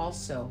cheek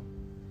also.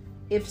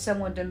 If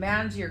someone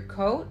demands your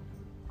coat,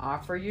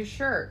 offer your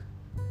shirt.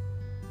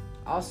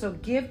 Also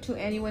give to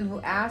anyone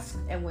who asks,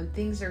 and when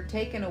things are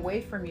taken away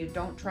from you,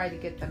 don't try to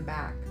get them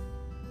back.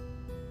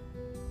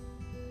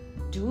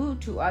 Do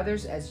to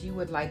others as you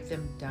would like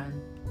them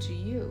done to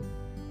you.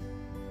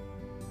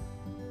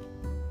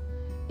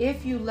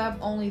 If you love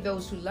only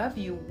those who love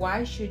you,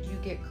 why should you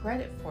get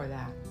credit for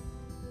that?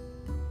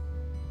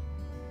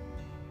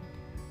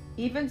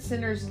 Even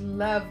sinners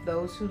love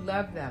those who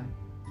love them.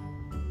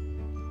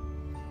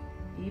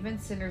 Even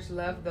sinners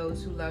love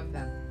those who love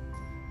them.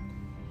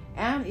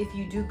 And if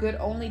you do good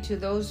only to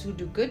those who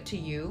do good to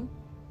you,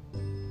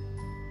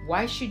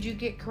 why should you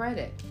get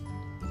credit?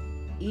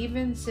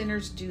 Even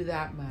sinners do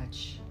that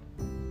much.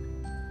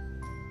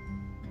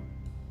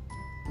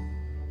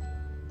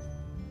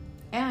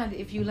 And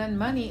if you lend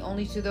money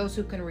only to those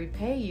who can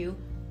repay you,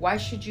 why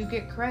should you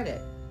get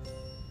credit?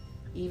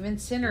 Even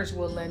sinners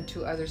will lend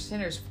to other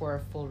sinners for a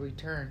full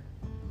return.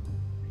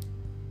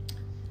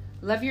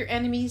 Love your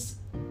enemies,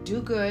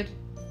 do good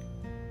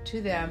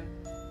to them,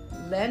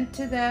 lend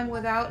to them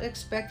without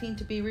expecting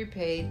to be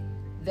repaid.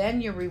 Then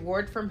your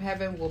reward from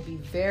heaven will be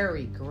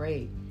very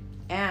great,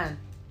 and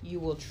you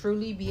will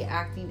truly be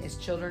acting as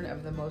children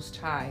of the Most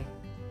High.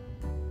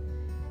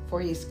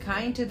 For He is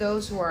kind to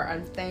those who are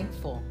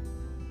unthankful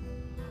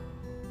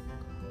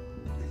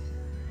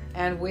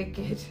and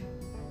wicked.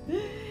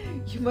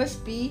 You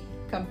must be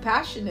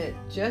compassionate,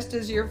 just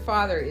as your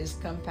Father is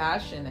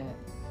compassionate.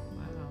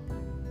 Wow.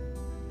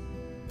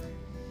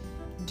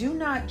 Do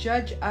not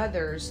judge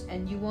others,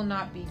 and you will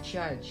not be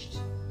judged.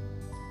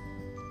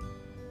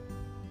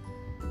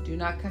 Do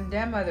not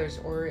condemn others,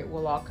 or it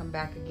will all come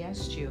back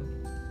against you.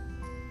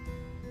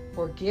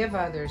 Forgive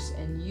others,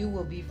 and you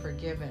will be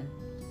forgiven.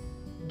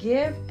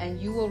 Give, and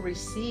you will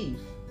receive.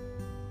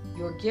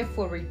 Your gift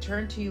will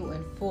return to you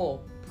in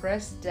full,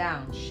 pressed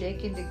down,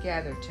 shaken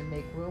together to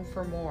make room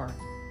for more,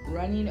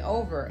 running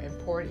over and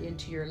poured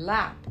into your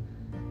lap.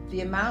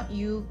 The amount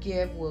you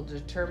give will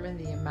determine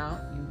the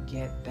amount you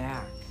get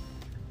back.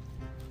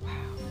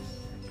 Wow,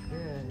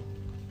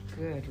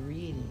 good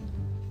reading.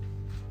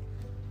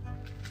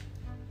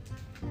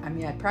 I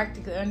mean, I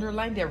practically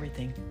underlined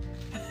everything.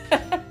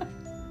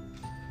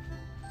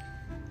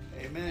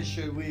 Amen.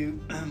 Should we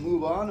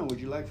move on, or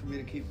would you like for me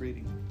to keep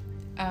reading?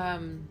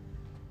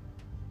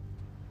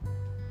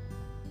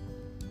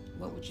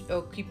 What would you?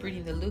 Oh, keep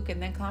reading the Luke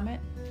and then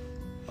comment.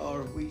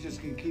 Or we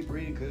just can keep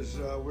reading because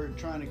we're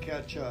trying to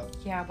catch up.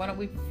 Yeah. Why don't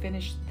we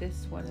finish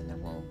this one and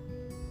then we'll.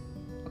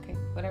 Okay.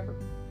 Whatever.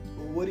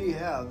 Well, what do you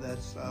have?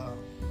 That's.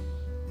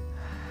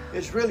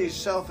 It's really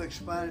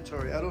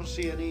self-explanatory. I don't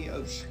see any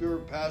obscure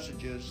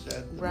passages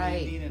that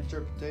need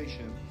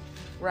interpretation.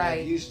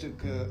 Right. Used to,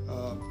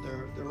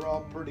 they're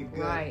all pretty good.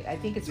 Right. I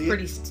think it's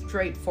pretty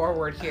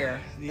straightforward here.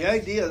 The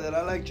idea that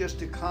I like just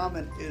to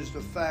comment is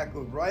the fact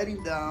of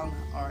writing down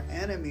our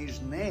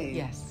enemy's name.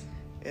 Yes.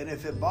 And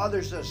if it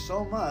bothers us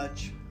so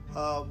much,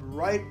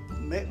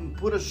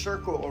 put a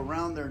circle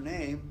around their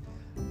name,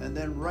 and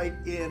then write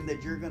in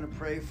that you're going to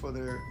pray for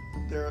their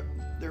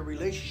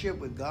relationship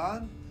with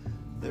God,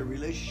 their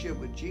relationship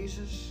with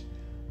Jesus,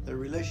 their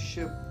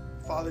relationship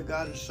Father,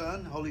 God, and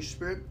Son, Holy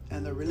Spirit,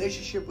 and their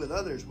relationship with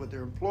others, with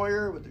their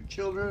employer, with their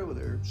children, with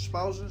their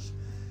spouses.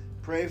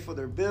 Pray for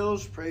their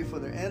bills, pray for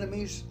their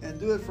enemies, and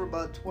do it for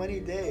about 20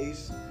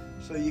 days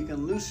so you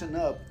can loosen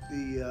up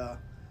the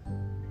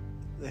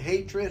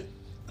hatred,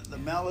 the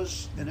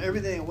malice, and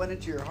everything that went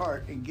into your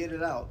heart and get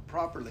it out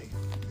properly.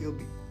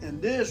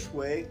 In this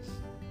way,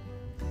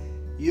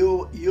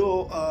 you'll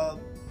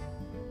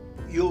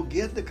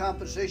get the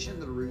compensation,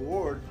 the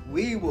reward.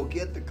 We will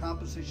get the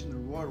compensation, the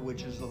reward,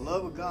 which is the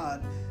love of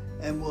God,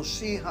 and we'll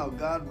see how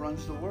God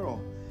runs the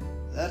world.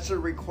 That's a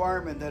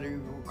requirement that He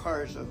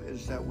requires of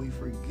is that we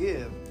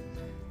forgive.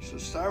 So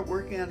start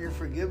working on your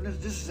forgiveness.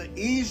 This is an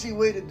easy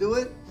way to do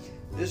it.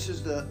 This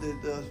is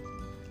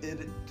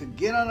to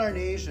get on our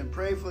knees and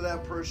pray for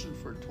that person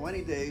for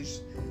 20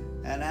 days.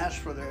 and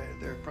ask for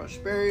their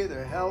prosperity,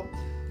 their health,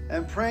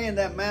 and pray in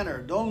that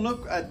manner. Don't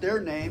look at their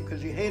name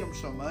because you hate them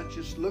so much.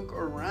 Just look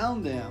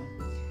around them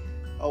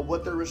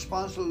what their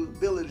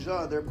responsibilities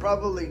are. They're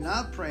probably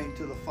not praying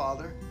to the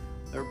Father.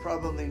 They're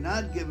probably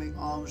not giving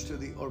alms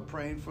or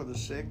praying for the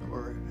sick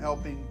or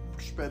helping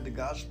spread the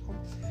gospel.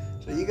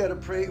 So you got to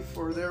pray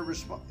for their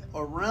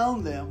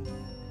around them,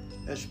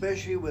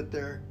 especially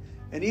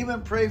and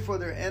even pray for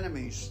their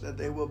enemies, that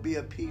they will be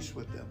at peace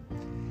with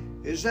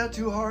them. Is that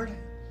too hard?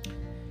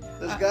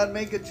 Does God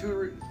make it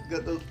too?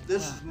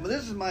 This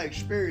is my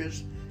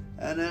experience,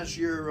 and as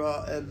your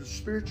as a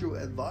spiritual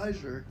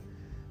advisor,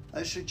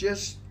 I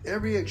suggest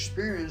every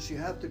experience you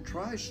have to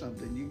try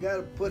something. You got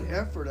to put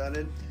effort at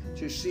it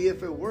to see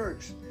if it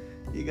works.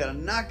 You got to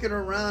knock it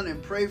around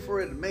and pray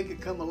for it and make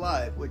it come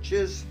alive, which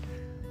is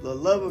the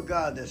love of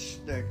God. That's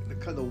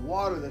the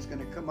water that's going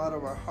to come out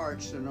of our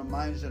hearts and our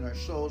minds and our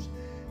souls,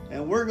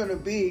 and we're going to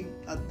be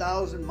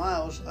 1,000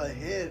 miles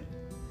ahead,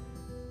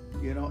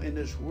 in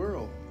this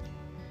world.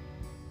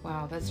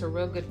 Wow, that's a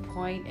real good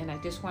point. And I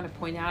just want to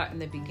point out in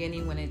the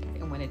beginning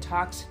when it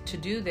talks to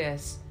do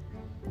this,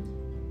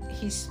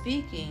 he's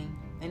speaking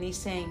and he's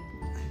saying,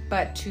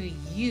 but to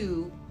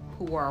you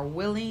who are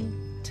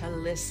willing to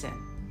listen.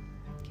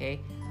 Okay,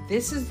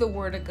 this is the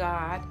word of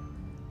God.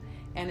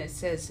 And it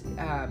says,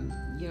 in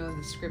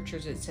the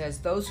scriptures, it says,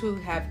 those who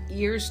have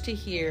ears to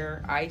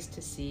hear, eyes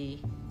to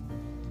see.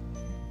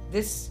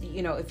 This,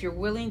 if you're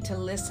willing to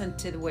listen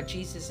to what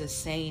Jesus is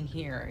saying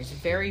here, it's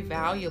very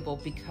valuable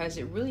because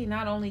it really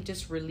not only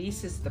just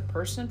releases the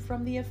person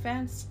from the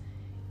offense,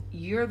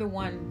 you're the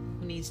one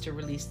who needs to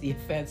release the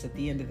offense at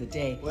the end of the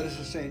day. What does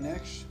it say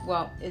next?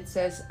 Well, it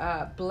says,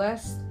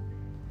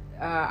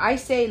 I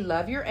say,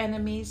 love your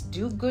enemies,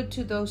 do good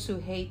to those who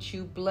hate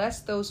you,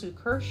 bless those who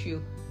curse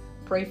you,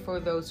 pray for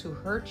those who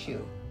hurt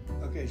you.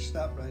 Okay,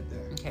 stop right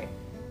there. Okay.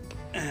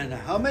 And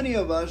how many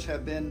of us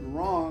have been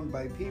wronged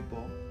by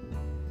people?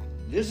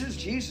 This is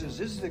Jesus.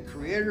 This is the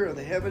creator of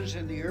the heavens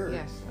and the earth.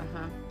 Yes,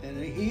 And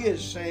he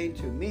is saying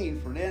to me,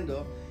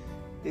 Fernando,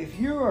 if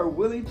you are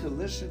willing to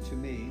listen to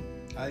me,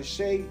 I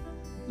say,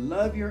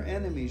 love your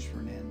enemies,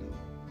 Fernando.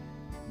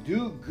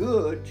 Do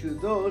good to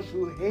those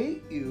who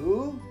hate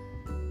you.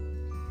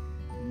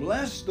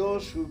 Bless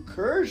those who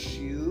curse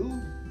you.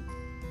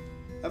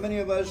 How many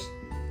of us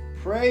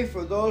pray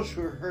for those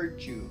who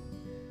hurt you?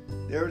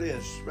 There it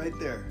is, right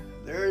there.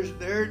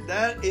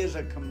 That is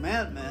a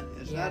commandment.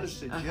 It's not a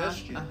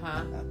suggestion.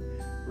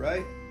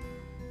 Right?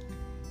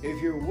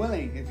 If you're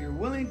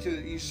willing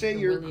to, you say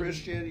you're a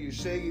Christian, you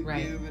say you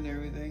give and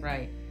everything.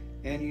 Right.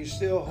 And you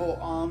still hold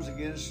arms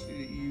against,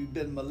 you've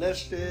been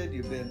molested,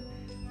 you've been,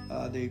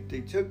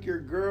 they took your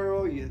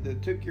girl, they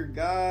took your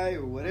guy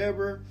or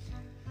whatever.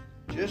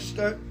 Just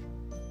start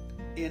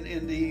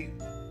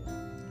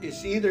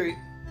it's either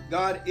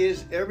God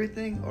is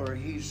everything or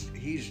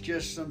he's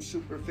just some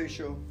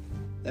superficial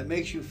that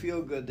makes you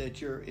feel good that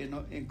you're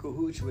in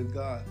cahoots with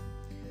God.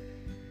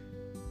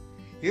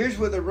 Here's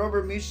where the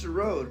rubber meets the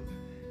road.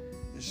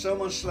 If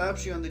someone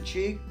slaps you on the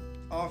cheek,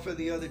 offer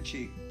the other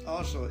cheek.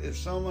 Also, if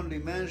someone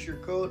demands your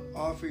coat,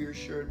 offer your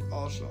shirt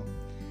also.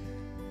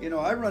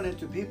 I run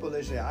into people,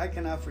 they say, I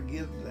cannot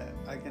forgive that.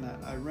 I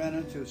cannot. I ran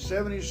into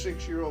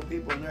 76-year-old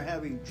people and they're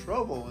having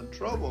trouble,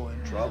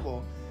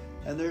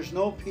 and there's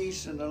no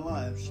peace in their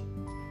lives.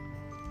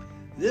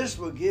 This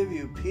will give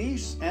you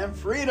peace and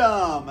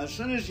freedom. As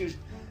soon as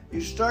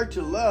you start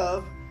to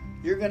love,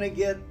 you're going to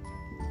get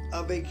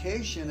a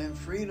vacation and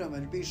freedom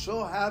and be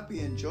so happy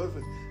and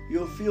joyful.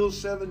 You'll feel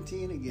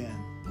 17 again,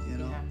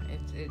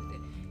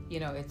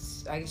 Yeah,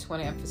 I just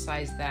want to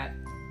emphasize that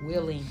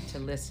willing to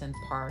listen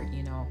part,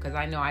 because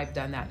I know I've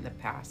done that in the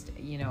past.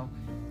 The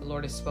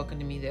Lord has spoken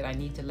to me that I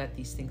need to let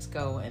these things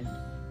go, and,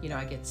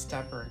 I get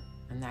stubborn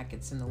and that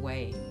gets in the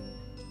way.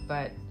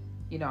 But,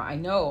 I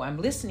know I'm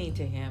listening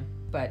to him,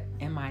 but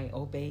am I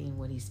obeying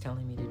what he's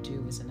telling me to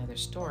do is another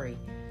story.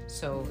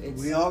 So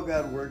we all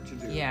got work to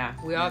do. Yeah,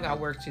 we all got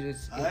work to do.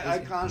 I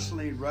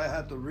constantly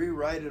have to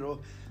rewrite it.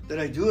 Did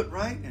I do it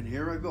right? And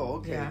here I go.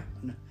 Okay.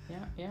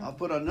 Yeah. I'll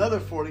put another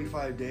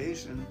 45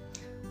 days, and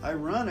I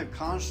run a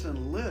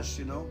constant list.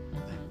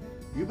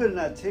 Mm-hmm. You better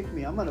not tick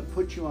me. I'm going to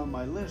put you on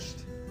my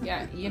list.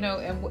 Yeah,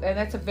 and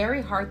that's a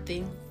very hard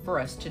thing for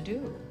us to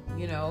do.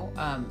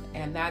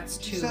 And that's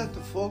to just have to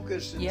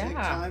focus and take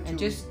time and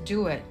to just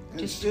do it.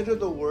 Consider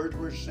the word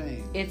we're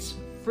saying. It's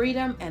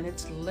freedom and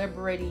it's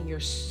liberating your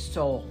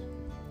soul,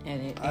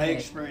 I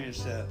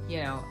experienced that.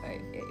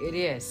 It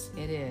is.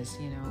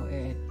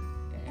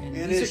 And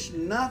it's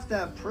not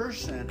that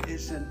person.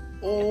 It's an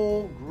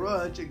old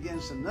grudge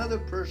against another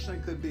person.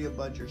 It could be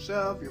about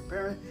yourself, your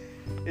parent.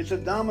 It's a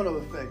domino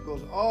effect. It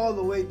goes all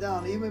the way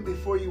down. Even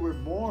before you were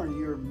born,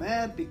 you're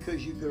mad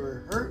because you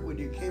were hurt when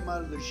you came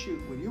out of the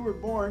chute. When you were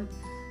born,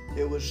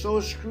 it was so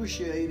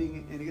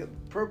excruciating and you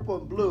get purple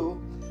and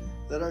blue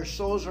that our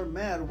souls are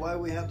mad why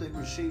we have to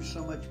receive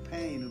so much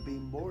pain of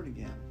being born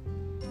again.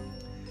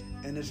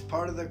 And it's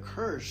part of the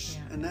curse.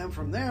 Yeah. And then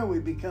from there we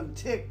become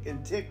tick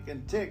and tick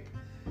and tick.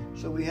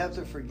 So we have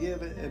to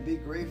forgive it and be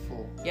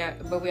grateful. Yeah,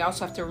 but we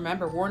also have to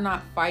remember we're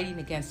not fighting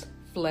against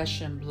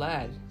flesh and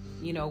blood.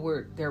 You know,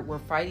 we're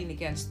fighting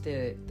against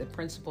the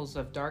principles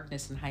of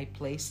darkness in high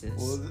places.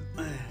 Well,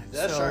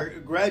 that's our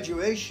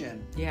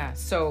graduation. Yeah.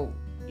 So,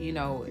 you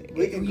know,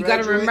 you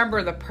got to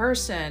remember the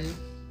person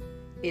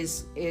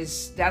is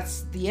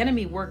that's the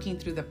enemy working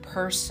through the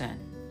person.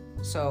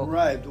 So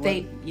right.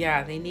 They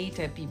need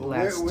to be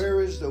blessed.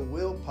 Where is the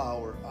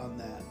willpower on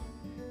that?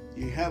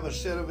 You have a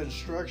set of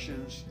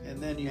instructions,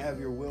 and then you have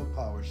your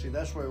willpower. See,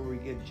 that's where we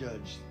get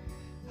judged.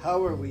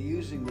 How are we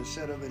using the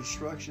set of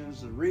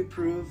instructions, the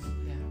reproof,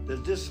 the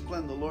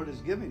discipline the Lord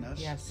is giving us?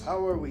 Yes.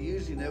 How are we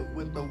using it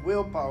with the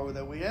willpower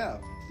that we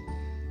have?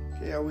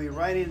 Okay, are we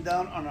writing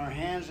down on our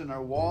hands and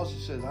our walls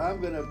that says,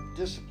 I'm going to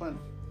discipline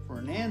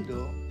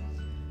Fernando?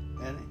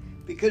 And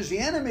because the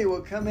enemy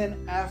will come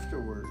in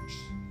afterwards.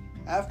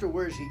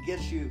 Afterwards, he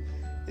gets you.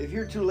 If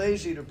you're too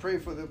lazy to pray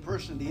for the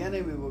person, the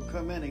enemy will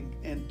come in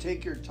and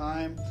take your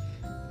time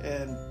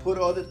and put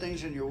other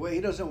things in your way.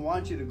 He doesn't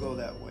want you to go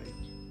that way.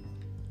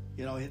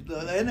 You know,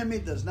 the enemy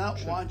does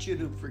not want you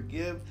to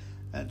forgive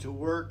and to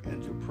work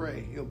and to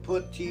pray. He'll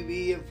put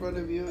TV in front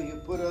of you.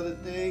 He'll put other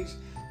things.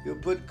 He'll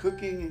put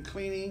cooking and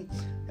cleaning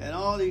and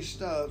all these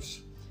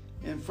stuffs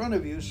in front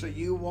of you so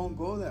you won't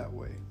go that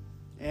way.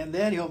 And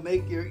then he'll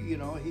make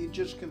he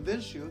just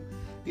convince you.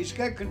 He's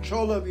got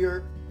control of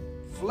your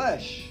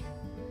flesh.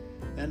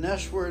 And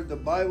that's where the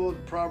Bible,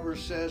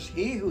 Proverbs says,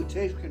 he who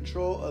takes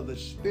control of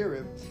his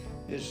spirit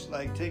is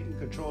like taking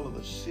control of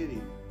a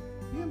city.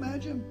 Can you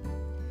imagine?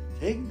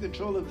 Taking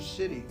control of a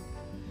city.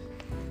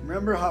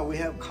 Remember how we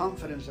have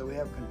confidence that we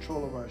have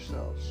control of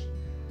ourselves.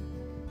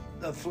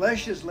 The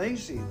flesh is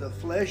lazy. The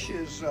flesh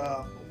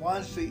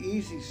wants the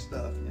easy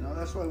stuff. You know,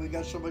 that's why we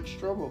got so much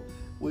trouble.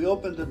 We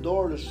opened the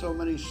door to so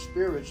many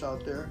spirits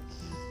out there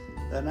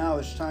that now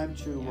it's time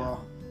to...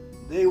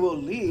 they will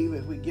leave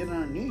if we get on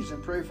our knees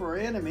and pray for our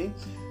enemy.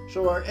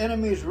 So our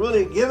enemy is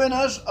really giving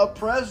us a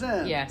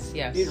present. Yes.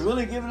 He's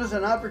really giving us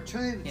an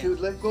opportunity to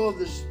let go of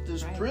this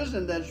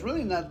prison that's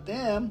really not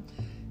them.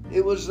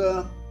 It was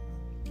a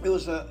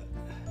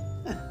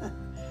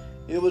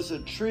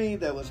tree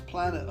that was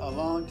planted a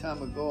long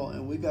time ago,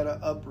 and we got to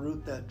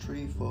uproot that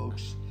tree,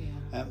 folks,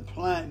 and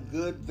plant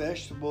good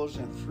vegetables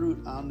and fruit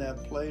on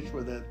that place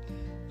where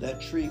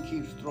that tree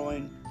keeps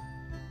throwing.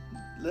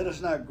 Let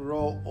us not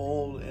grow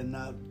old and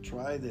not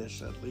try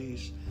this at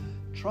least.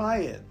 Try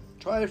it.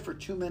 Try it for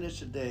 2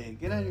 minutes a day.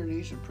 Get on your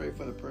knees and pray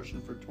for the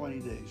person for 20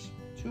 days.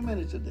 2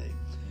 minutes a day.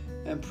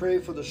 And pray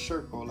for the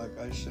circle, like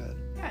I said.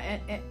 Yeah,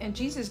 and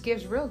Jesus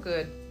gives real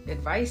good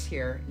advice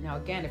here. Now,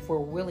 again, if we're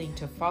willing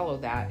to follow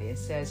that, it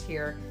says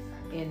here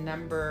in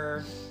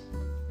number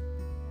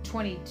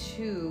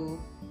 22,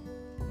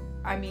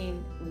 I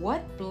mean,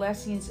 what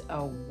blessings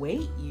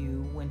await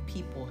you when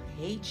people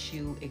hate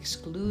you,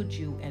 exclude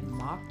you, and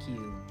mock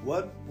you?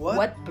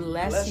 What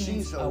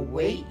blessings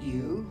await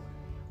you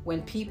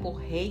when people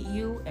hate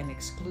you and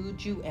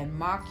exclude you and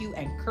mock you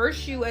and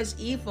curse you as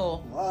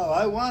evil? Wow,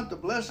 I want the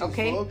blessings,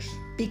 folks.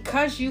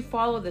 Because you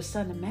follow the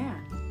Son of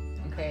Man.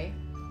 Okay?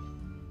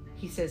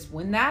 He says,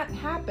 when that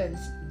happens,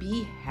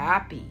 be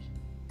happy.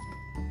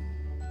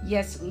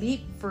 Yes,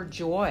 leap for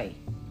joy.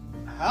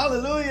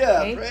 Hallelujah.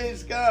 Okay?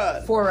 Praise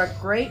God. For a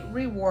great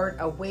reward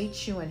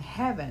awaits you in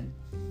heaven.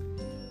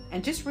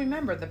 And just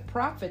remember, the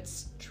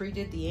prophets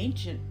treated the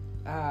ancient,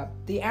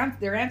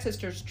 their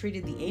ancestors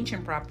treated the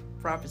ancient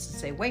prophets and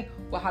say, wait,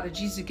 well, how did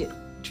Jesus get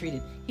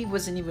treated? He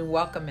wasn't even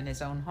welcome in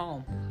his own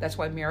home. That's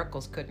why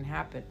miracles couldn't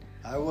happen.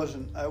 I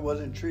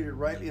wasn't treated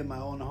rightly in my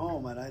own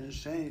home, and I didn't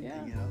say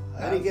anything, you know.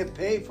 I didn't get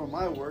paid for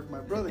my work.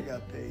 My brother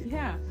got paid.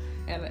 Yeah,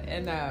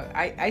 and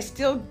I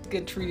still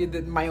get treated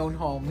in my own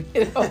home,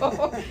 you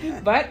know.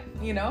 But,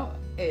 you know,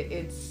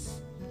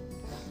 it's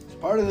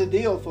part of the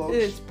deal, folks.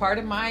 It's part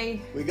of my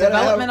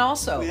development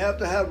also. We have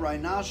to have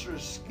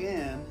rhinoceros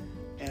skin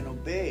and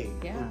obey.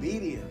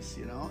 Obedience,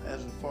 you know,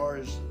 as far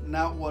as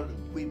not what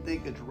we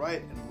think is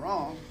right and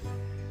wrong.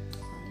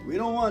 We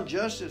don't want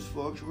justice,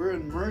 folks. We're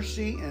in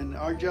mercy, and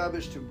our job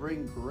is to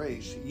bring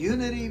grace.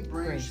 Unity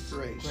brings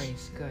grace.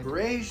 Grace, good.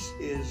 Grace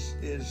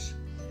is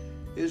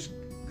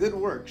good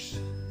works.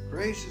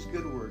 Grace is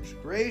good works.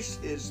 Grace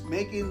is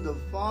making the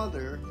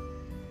Father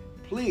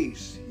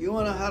please. You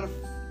want to know how to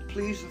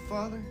please the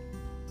Father?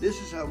 This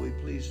is how we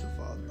please the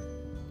Father.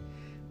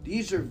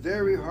 These are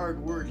very hard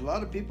words. A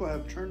lot of people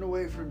have turned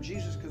away from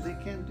Jesus because they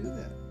can't do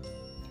that.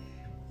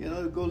 You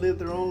know, go live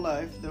their own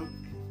life.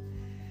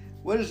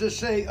 What does it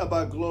say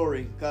about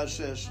glory? God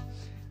says,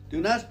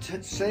 do not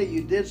say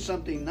you did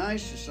something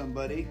nice to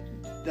somebody.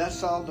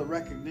 That's all the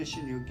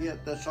recognition you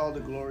get. That's all the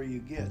glory you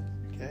get.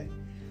 Okay?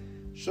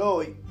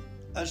 So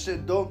I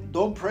said,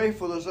 don't pray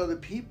for those other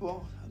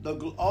people.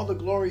 All the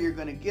glory you're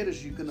going to get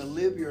is you're going to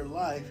live your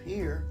life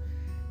here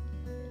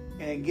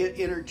and get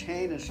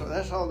entertained. And so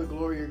that's all the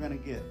glory you're going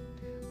to get.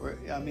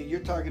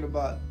 You're talking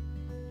about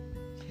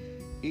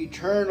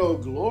eternal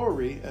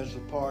glory as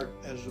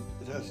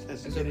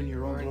getting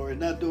your own glory,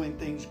 not doing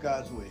things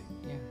God's way.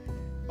 Yeah.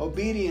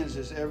 Obedience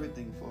is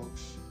everything,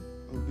 folks.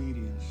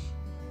 Obedience.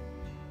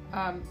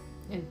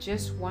 And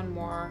just one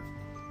more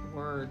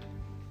word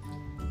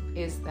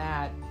is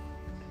that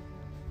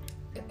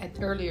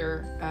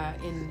earlier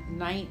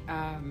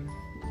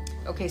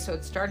so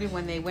it started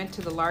when they went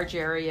to the large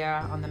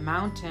area on the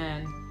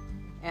mountain,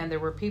 and there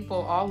were people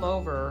all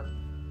over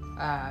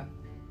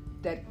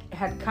that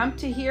had come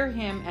to hear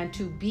him and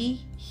to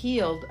be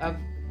healed of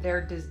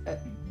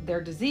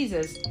their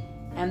diseases,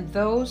 and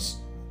those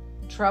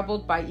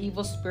troubled by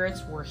evil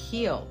spirits were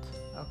healed.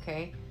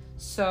 Okay,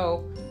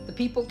 so the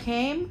people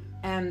came,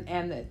 and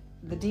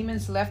the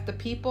demons left the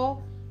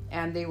people,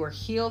 and they were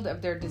healed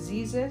of their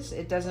diseases.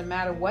 It doesn't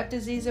matter what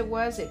disease it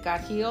was, it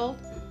got healed.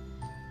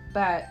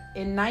 But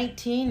in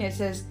 19 it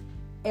says,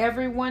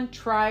 everyone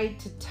tried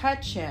to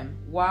touch him.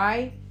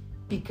 Why?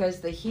 Because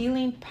the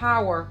healing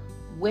power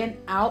went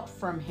out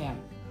from him.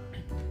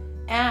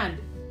 And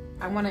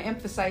I want to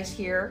emphasize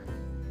here,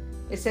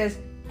 it says,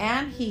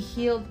 and he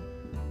healed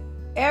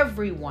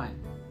everyone.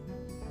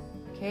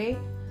 Okay?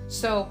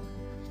 So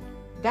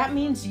that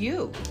means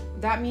you.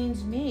 That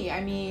means me.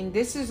 I mean,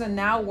 this is a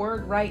now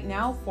word right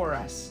now for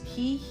us.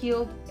 He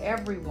healed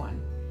everyone.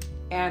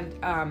 And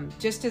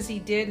just as he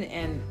did,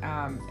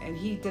 and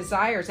he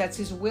desires, that's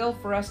his will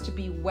for us to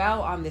be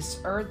well on this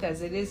earth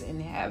as it is in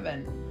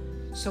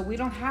heaven. So we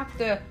don't have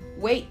to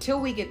wait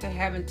till we get to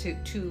heaven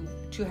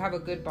to have a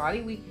good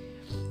body,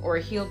 or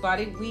a healed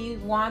body. We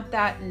want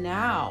that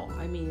now.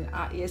 I mean,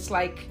 it's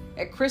like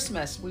at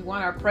Christmas, we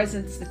want our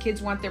presents. The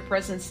kids want their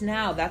presents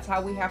now. That's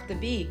how we have to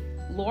be.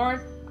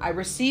 Lord, I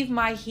receive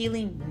my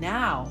healing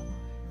now.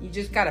 You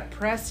just got to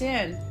press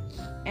in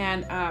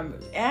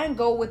and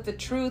go with the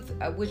truth,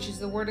 which is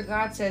the word of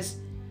God says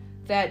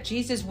that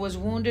Jesus was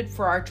wounded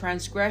for our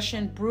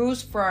transgression,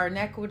 bruised for our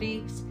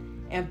iniquities,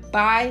 and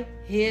by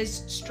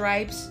his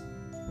stripes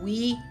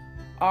we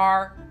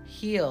are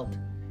healed.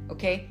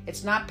 Okay,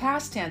 it's not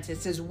past tense, it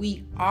says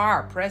we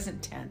are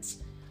present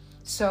tense.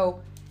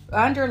 So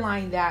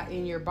underline that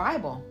in your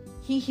Bible.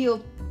 He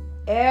healed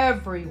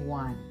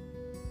everyone.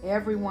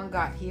 Everyone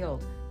got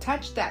healed.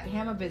 Touch that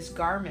hem of his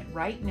garment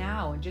right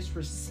now and just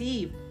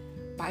receive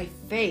by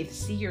faith.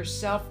 See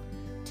yourself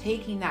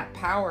taking that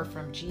power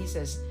from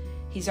Jesus.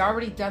 He's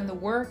already done the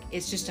work.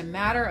 It's just a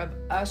matter of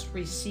us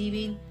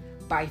receiving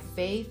by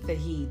faith that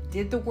he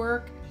did the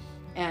work,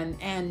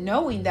 and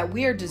knowing that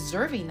we are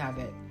deserving of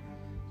it.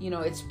 You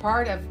know, it's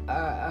part of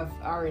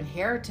our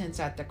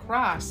inheritance at the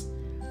cross.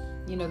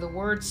 You know, the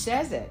word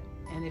says it,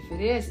 and if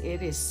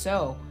it is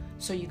so.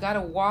 So you got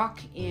to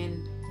walk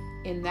in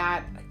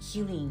that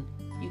healing.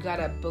 You got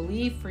to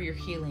believe for your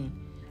healing.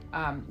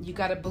 You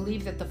got to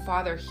believe that the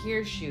Father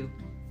hears you,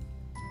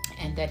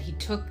 and that he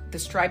took the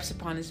stripes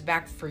upon his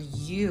back for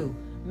you.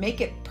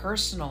 Make it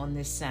personal in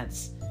this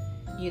sense.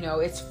 You know,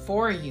 it's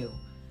for you,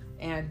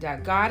 and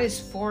God is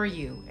for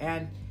you,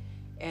 and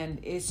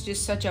it's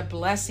just such a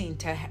blessing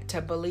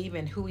to believe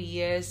in who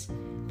he is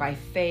by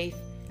faith,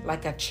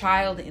 like a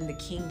child in the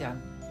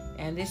kingdom.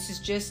 And this is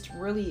just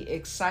really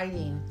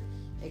exciting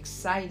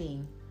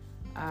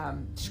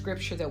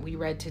scripture that we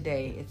read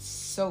today. It's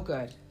so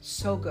good,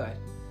 so good.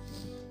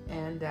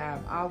 And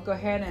I'll go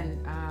ahead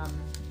and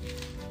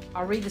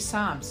I'll read the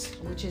Psalms,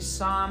 which is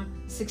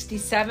Psalm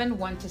 67,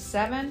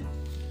 1-7.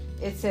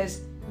 It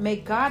says, may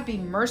God be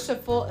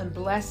merciful and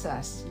bless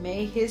us.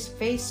 May his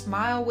face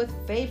smile with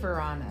favor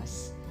on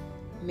us.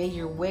 May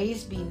your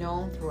ways be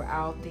known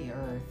throughout the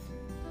earth.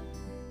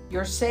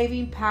 Your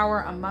saving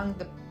power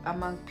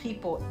among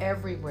people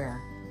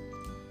everywhere.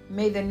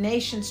 May the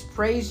nations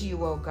praise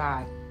you, O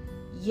God.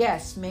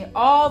 Yes, may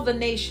all the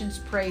nations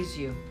praise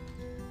you.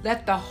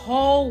 Let the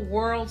whole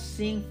world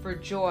sing for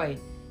joy,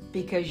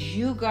 because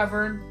you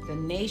govern the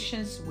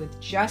nations with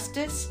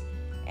justice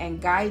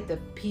and guide the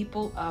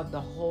people of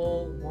the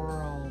whole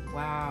world.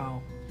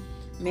 Wow.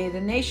 May the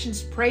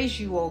nations praise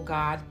you, O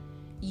God.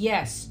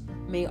 Yes,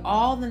 may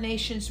all the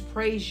nations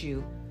praise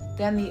you.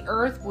 Then the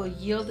earth will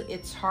yield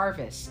its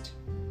harvest.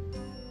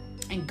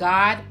 And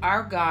God,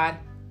 our God,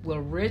 will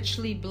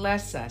richly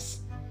bless us.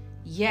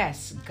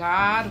 Yes,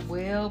 God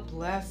will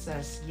bless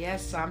us.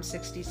 Yes, Psalm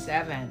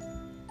 67.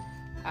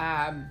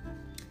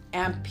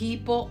 And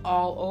people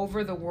all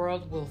over the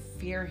world will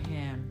fear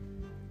him.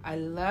 I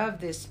love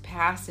this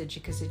passage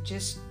because it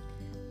just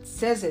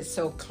says it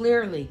so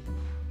clearly.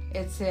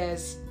 It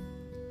says,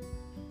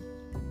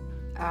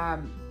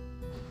 from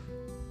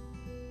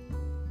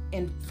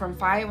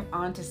 5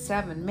 on to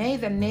 7, may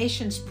the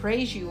nations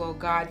praise you, O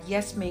God.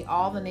 Yes, may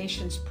all the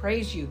nations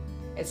praise you.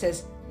 It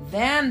says,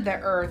 then the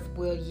earth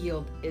will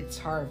yield its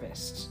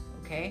harvest.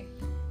 Okay?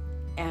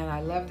 And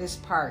I love this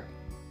part.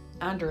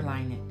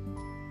 Underline it.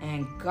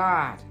 And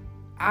God,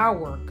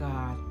 our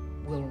God,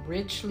 will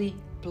richly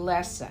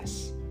bless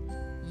us.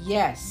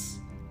 Yes,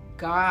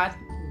 God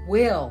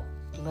will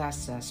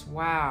bless us.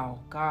 Wow,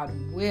 God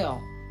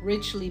will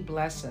richly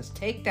bless us.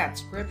 Take that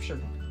scripture,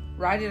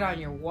 write it on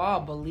your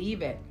wall,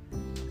 believe it.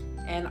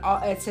 And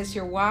it says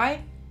here,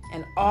 why?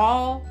 And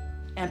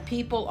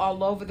people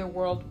all over the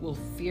world will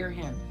fear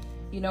him.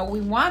 You know,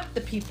 we want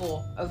the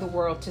people of the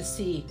world to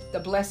see the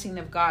blessing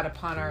of God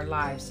upon our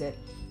lives, that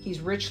he's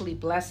richly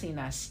blessing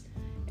us,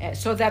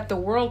 so that the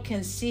world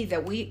can see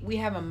that we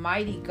have a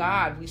mighty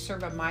God. We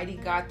serve a mighty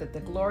God, that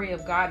the glory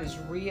of God is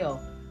real.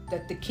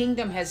 that the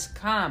kingdom has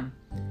come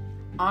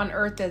on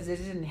earth as it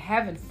is in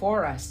heaven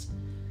for us.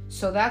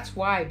 So that's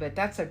why, but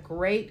that's a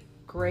great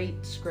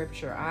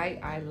scripture.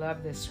 I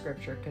love this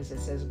scripture because it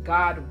says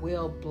God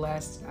will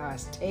bless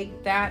us.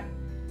 Take that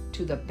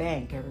to the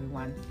bank,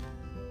 everyone.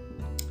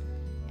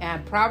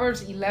 And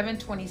Proverbs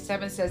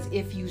 11:27 says,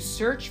 if you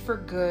search for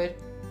good,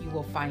 you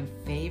will find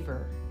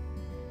favor.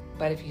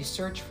 But if you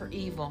search for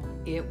evil,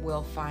 it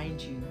will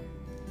find you.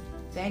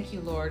 Thank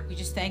you, Lord. We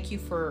just thank you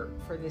for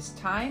this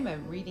time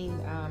of reading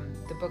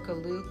the book of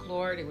Luke,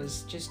 Lord. It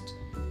was just,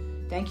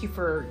 thank you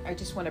for, I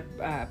just want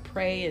to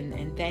pray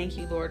and thank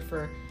you, Lord,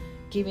 for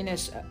giving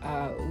us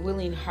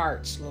willing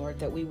hearts, Lord,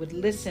 that we would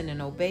listen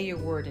and obey your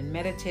word and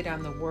meditate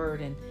on the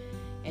word and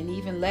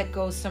even let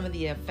go some of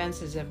the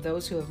offenses of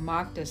those who have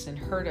mocked us and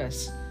hurt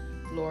us,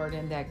 Lord,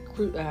 and that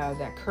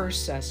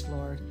curse us,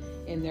 Lord,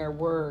 in their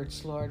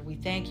words, Lord. We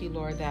thank you,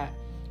 Lord, that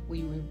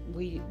we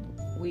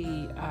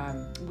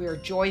are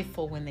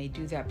joyful when they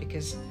do that,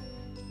 because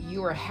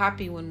you are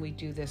happy when we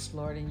do this,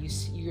 Lord, and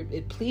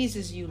it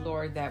pleases you,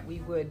 Lord, that we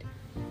would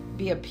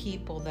be a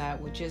people that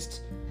would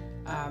just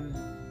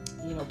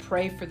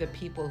pray for the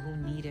people who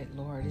need it,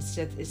 Lord. It's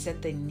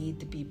that they need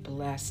to be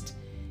blessed.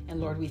 And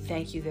Lord, we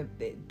thank you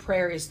that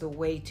prayer is the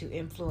way to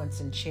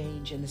influence and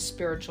change in the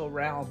spiritual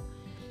realm.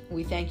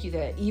 We thank you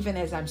that even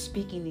as I'm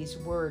speaking these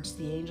words,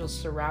 the angels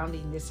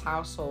surrounding this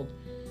household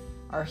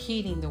are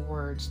heeding the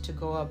words to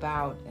go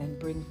about and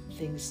bring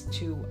things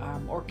to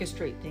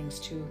orchestrate things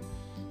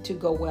to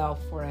go well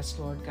for us,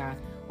 Lord God.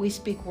 We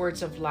speak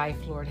words of life,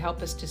 Lord.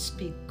 Help us to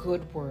speak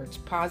good words,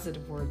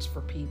 positive words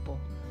for people,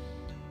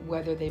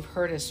 whether they've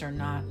hurt us or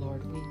not,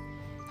 Lord.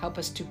 Help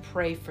us to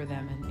pray for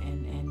them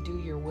and do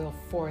your will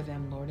for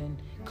them, Lord, and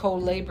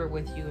co-labor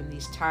with you in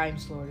these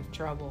times, Lord, of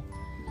trouble.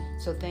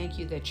 So thank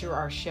you that you're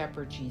our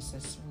shepherd,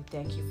 Jesus. We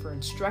thank you for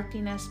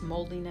instructing us,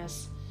 molding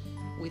us.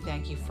 We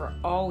thank you for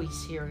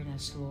always hearing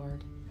us,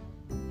 Lord.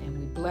 And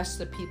we bless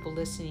the people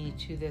listening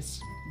to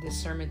this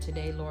sermon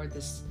today, Lord,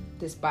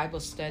 this Bible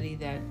study,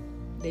 that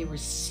they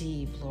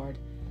receive, Lord,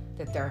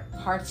 that their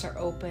hearts are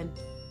open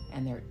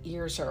and their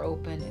ears are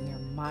open and their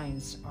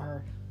minds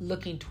are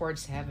looking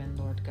towards heaven,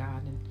 Lord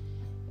God,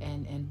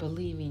 and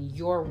believing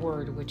your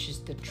word, which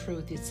is the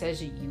truth. It says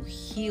that you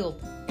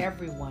healed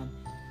everyone.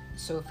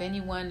 So if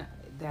anyone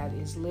that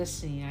is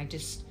listening, I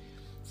just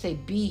say,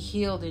 be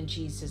healed in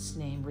Jesus'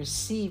 name.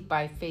 Receive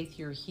by faith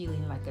your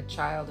healing like a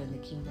child in the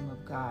kingdom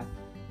of God.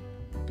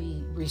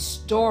 Be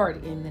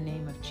restored in the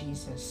name of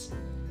Jesus.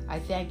 I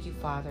thank you,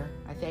 Father.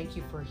 I thank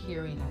you for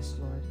hearing us,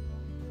 Lord.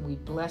 We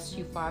bless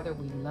you, Father.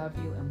 We love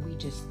you, and we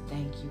just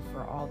thank you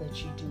for all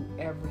that you do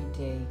every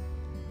day.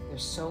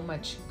 There's so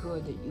much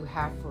good that you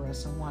have for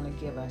us and want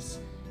to give us.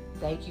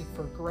 Thank you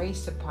for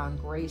grace upon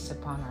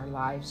our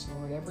lives,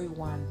 Lord.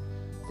 Everyone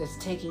that's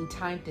taking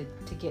time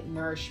to get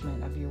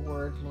nourishment of your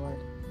word, Lord.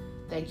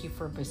 Thank you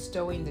for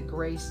bestowing the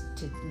grace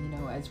to,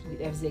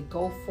 as they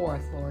go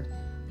forth, Lord,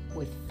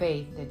 with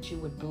faith, that you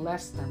would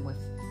bless them with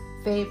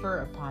favor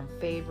upon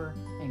favor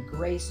and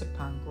grace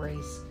upon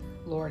grace,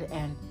 Lord,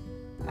 and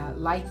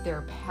light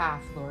their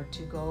path, Lord,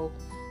 to go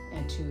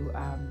and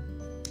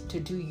to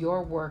do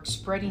your work,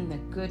 spreading the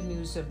good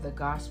news of the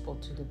gospel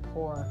to the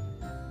poor,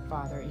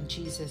 Father. In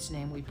Jesus'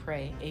 name we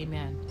pray.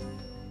 Amen.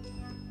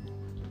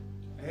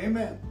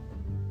 Amen.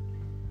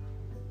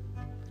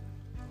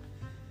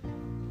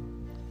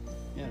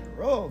 In a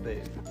row,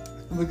 baby.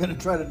 We're going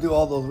to try to do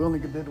all those. We only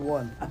did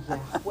one.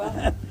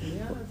 Well,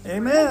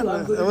 amen.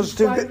 That was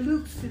too good.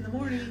 Luke's in the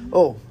morning.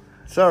 Oh,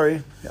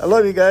 sorry. I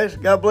love you guys.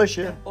 God bless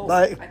you. Oh,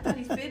 Bye. I thought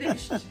he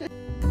finished.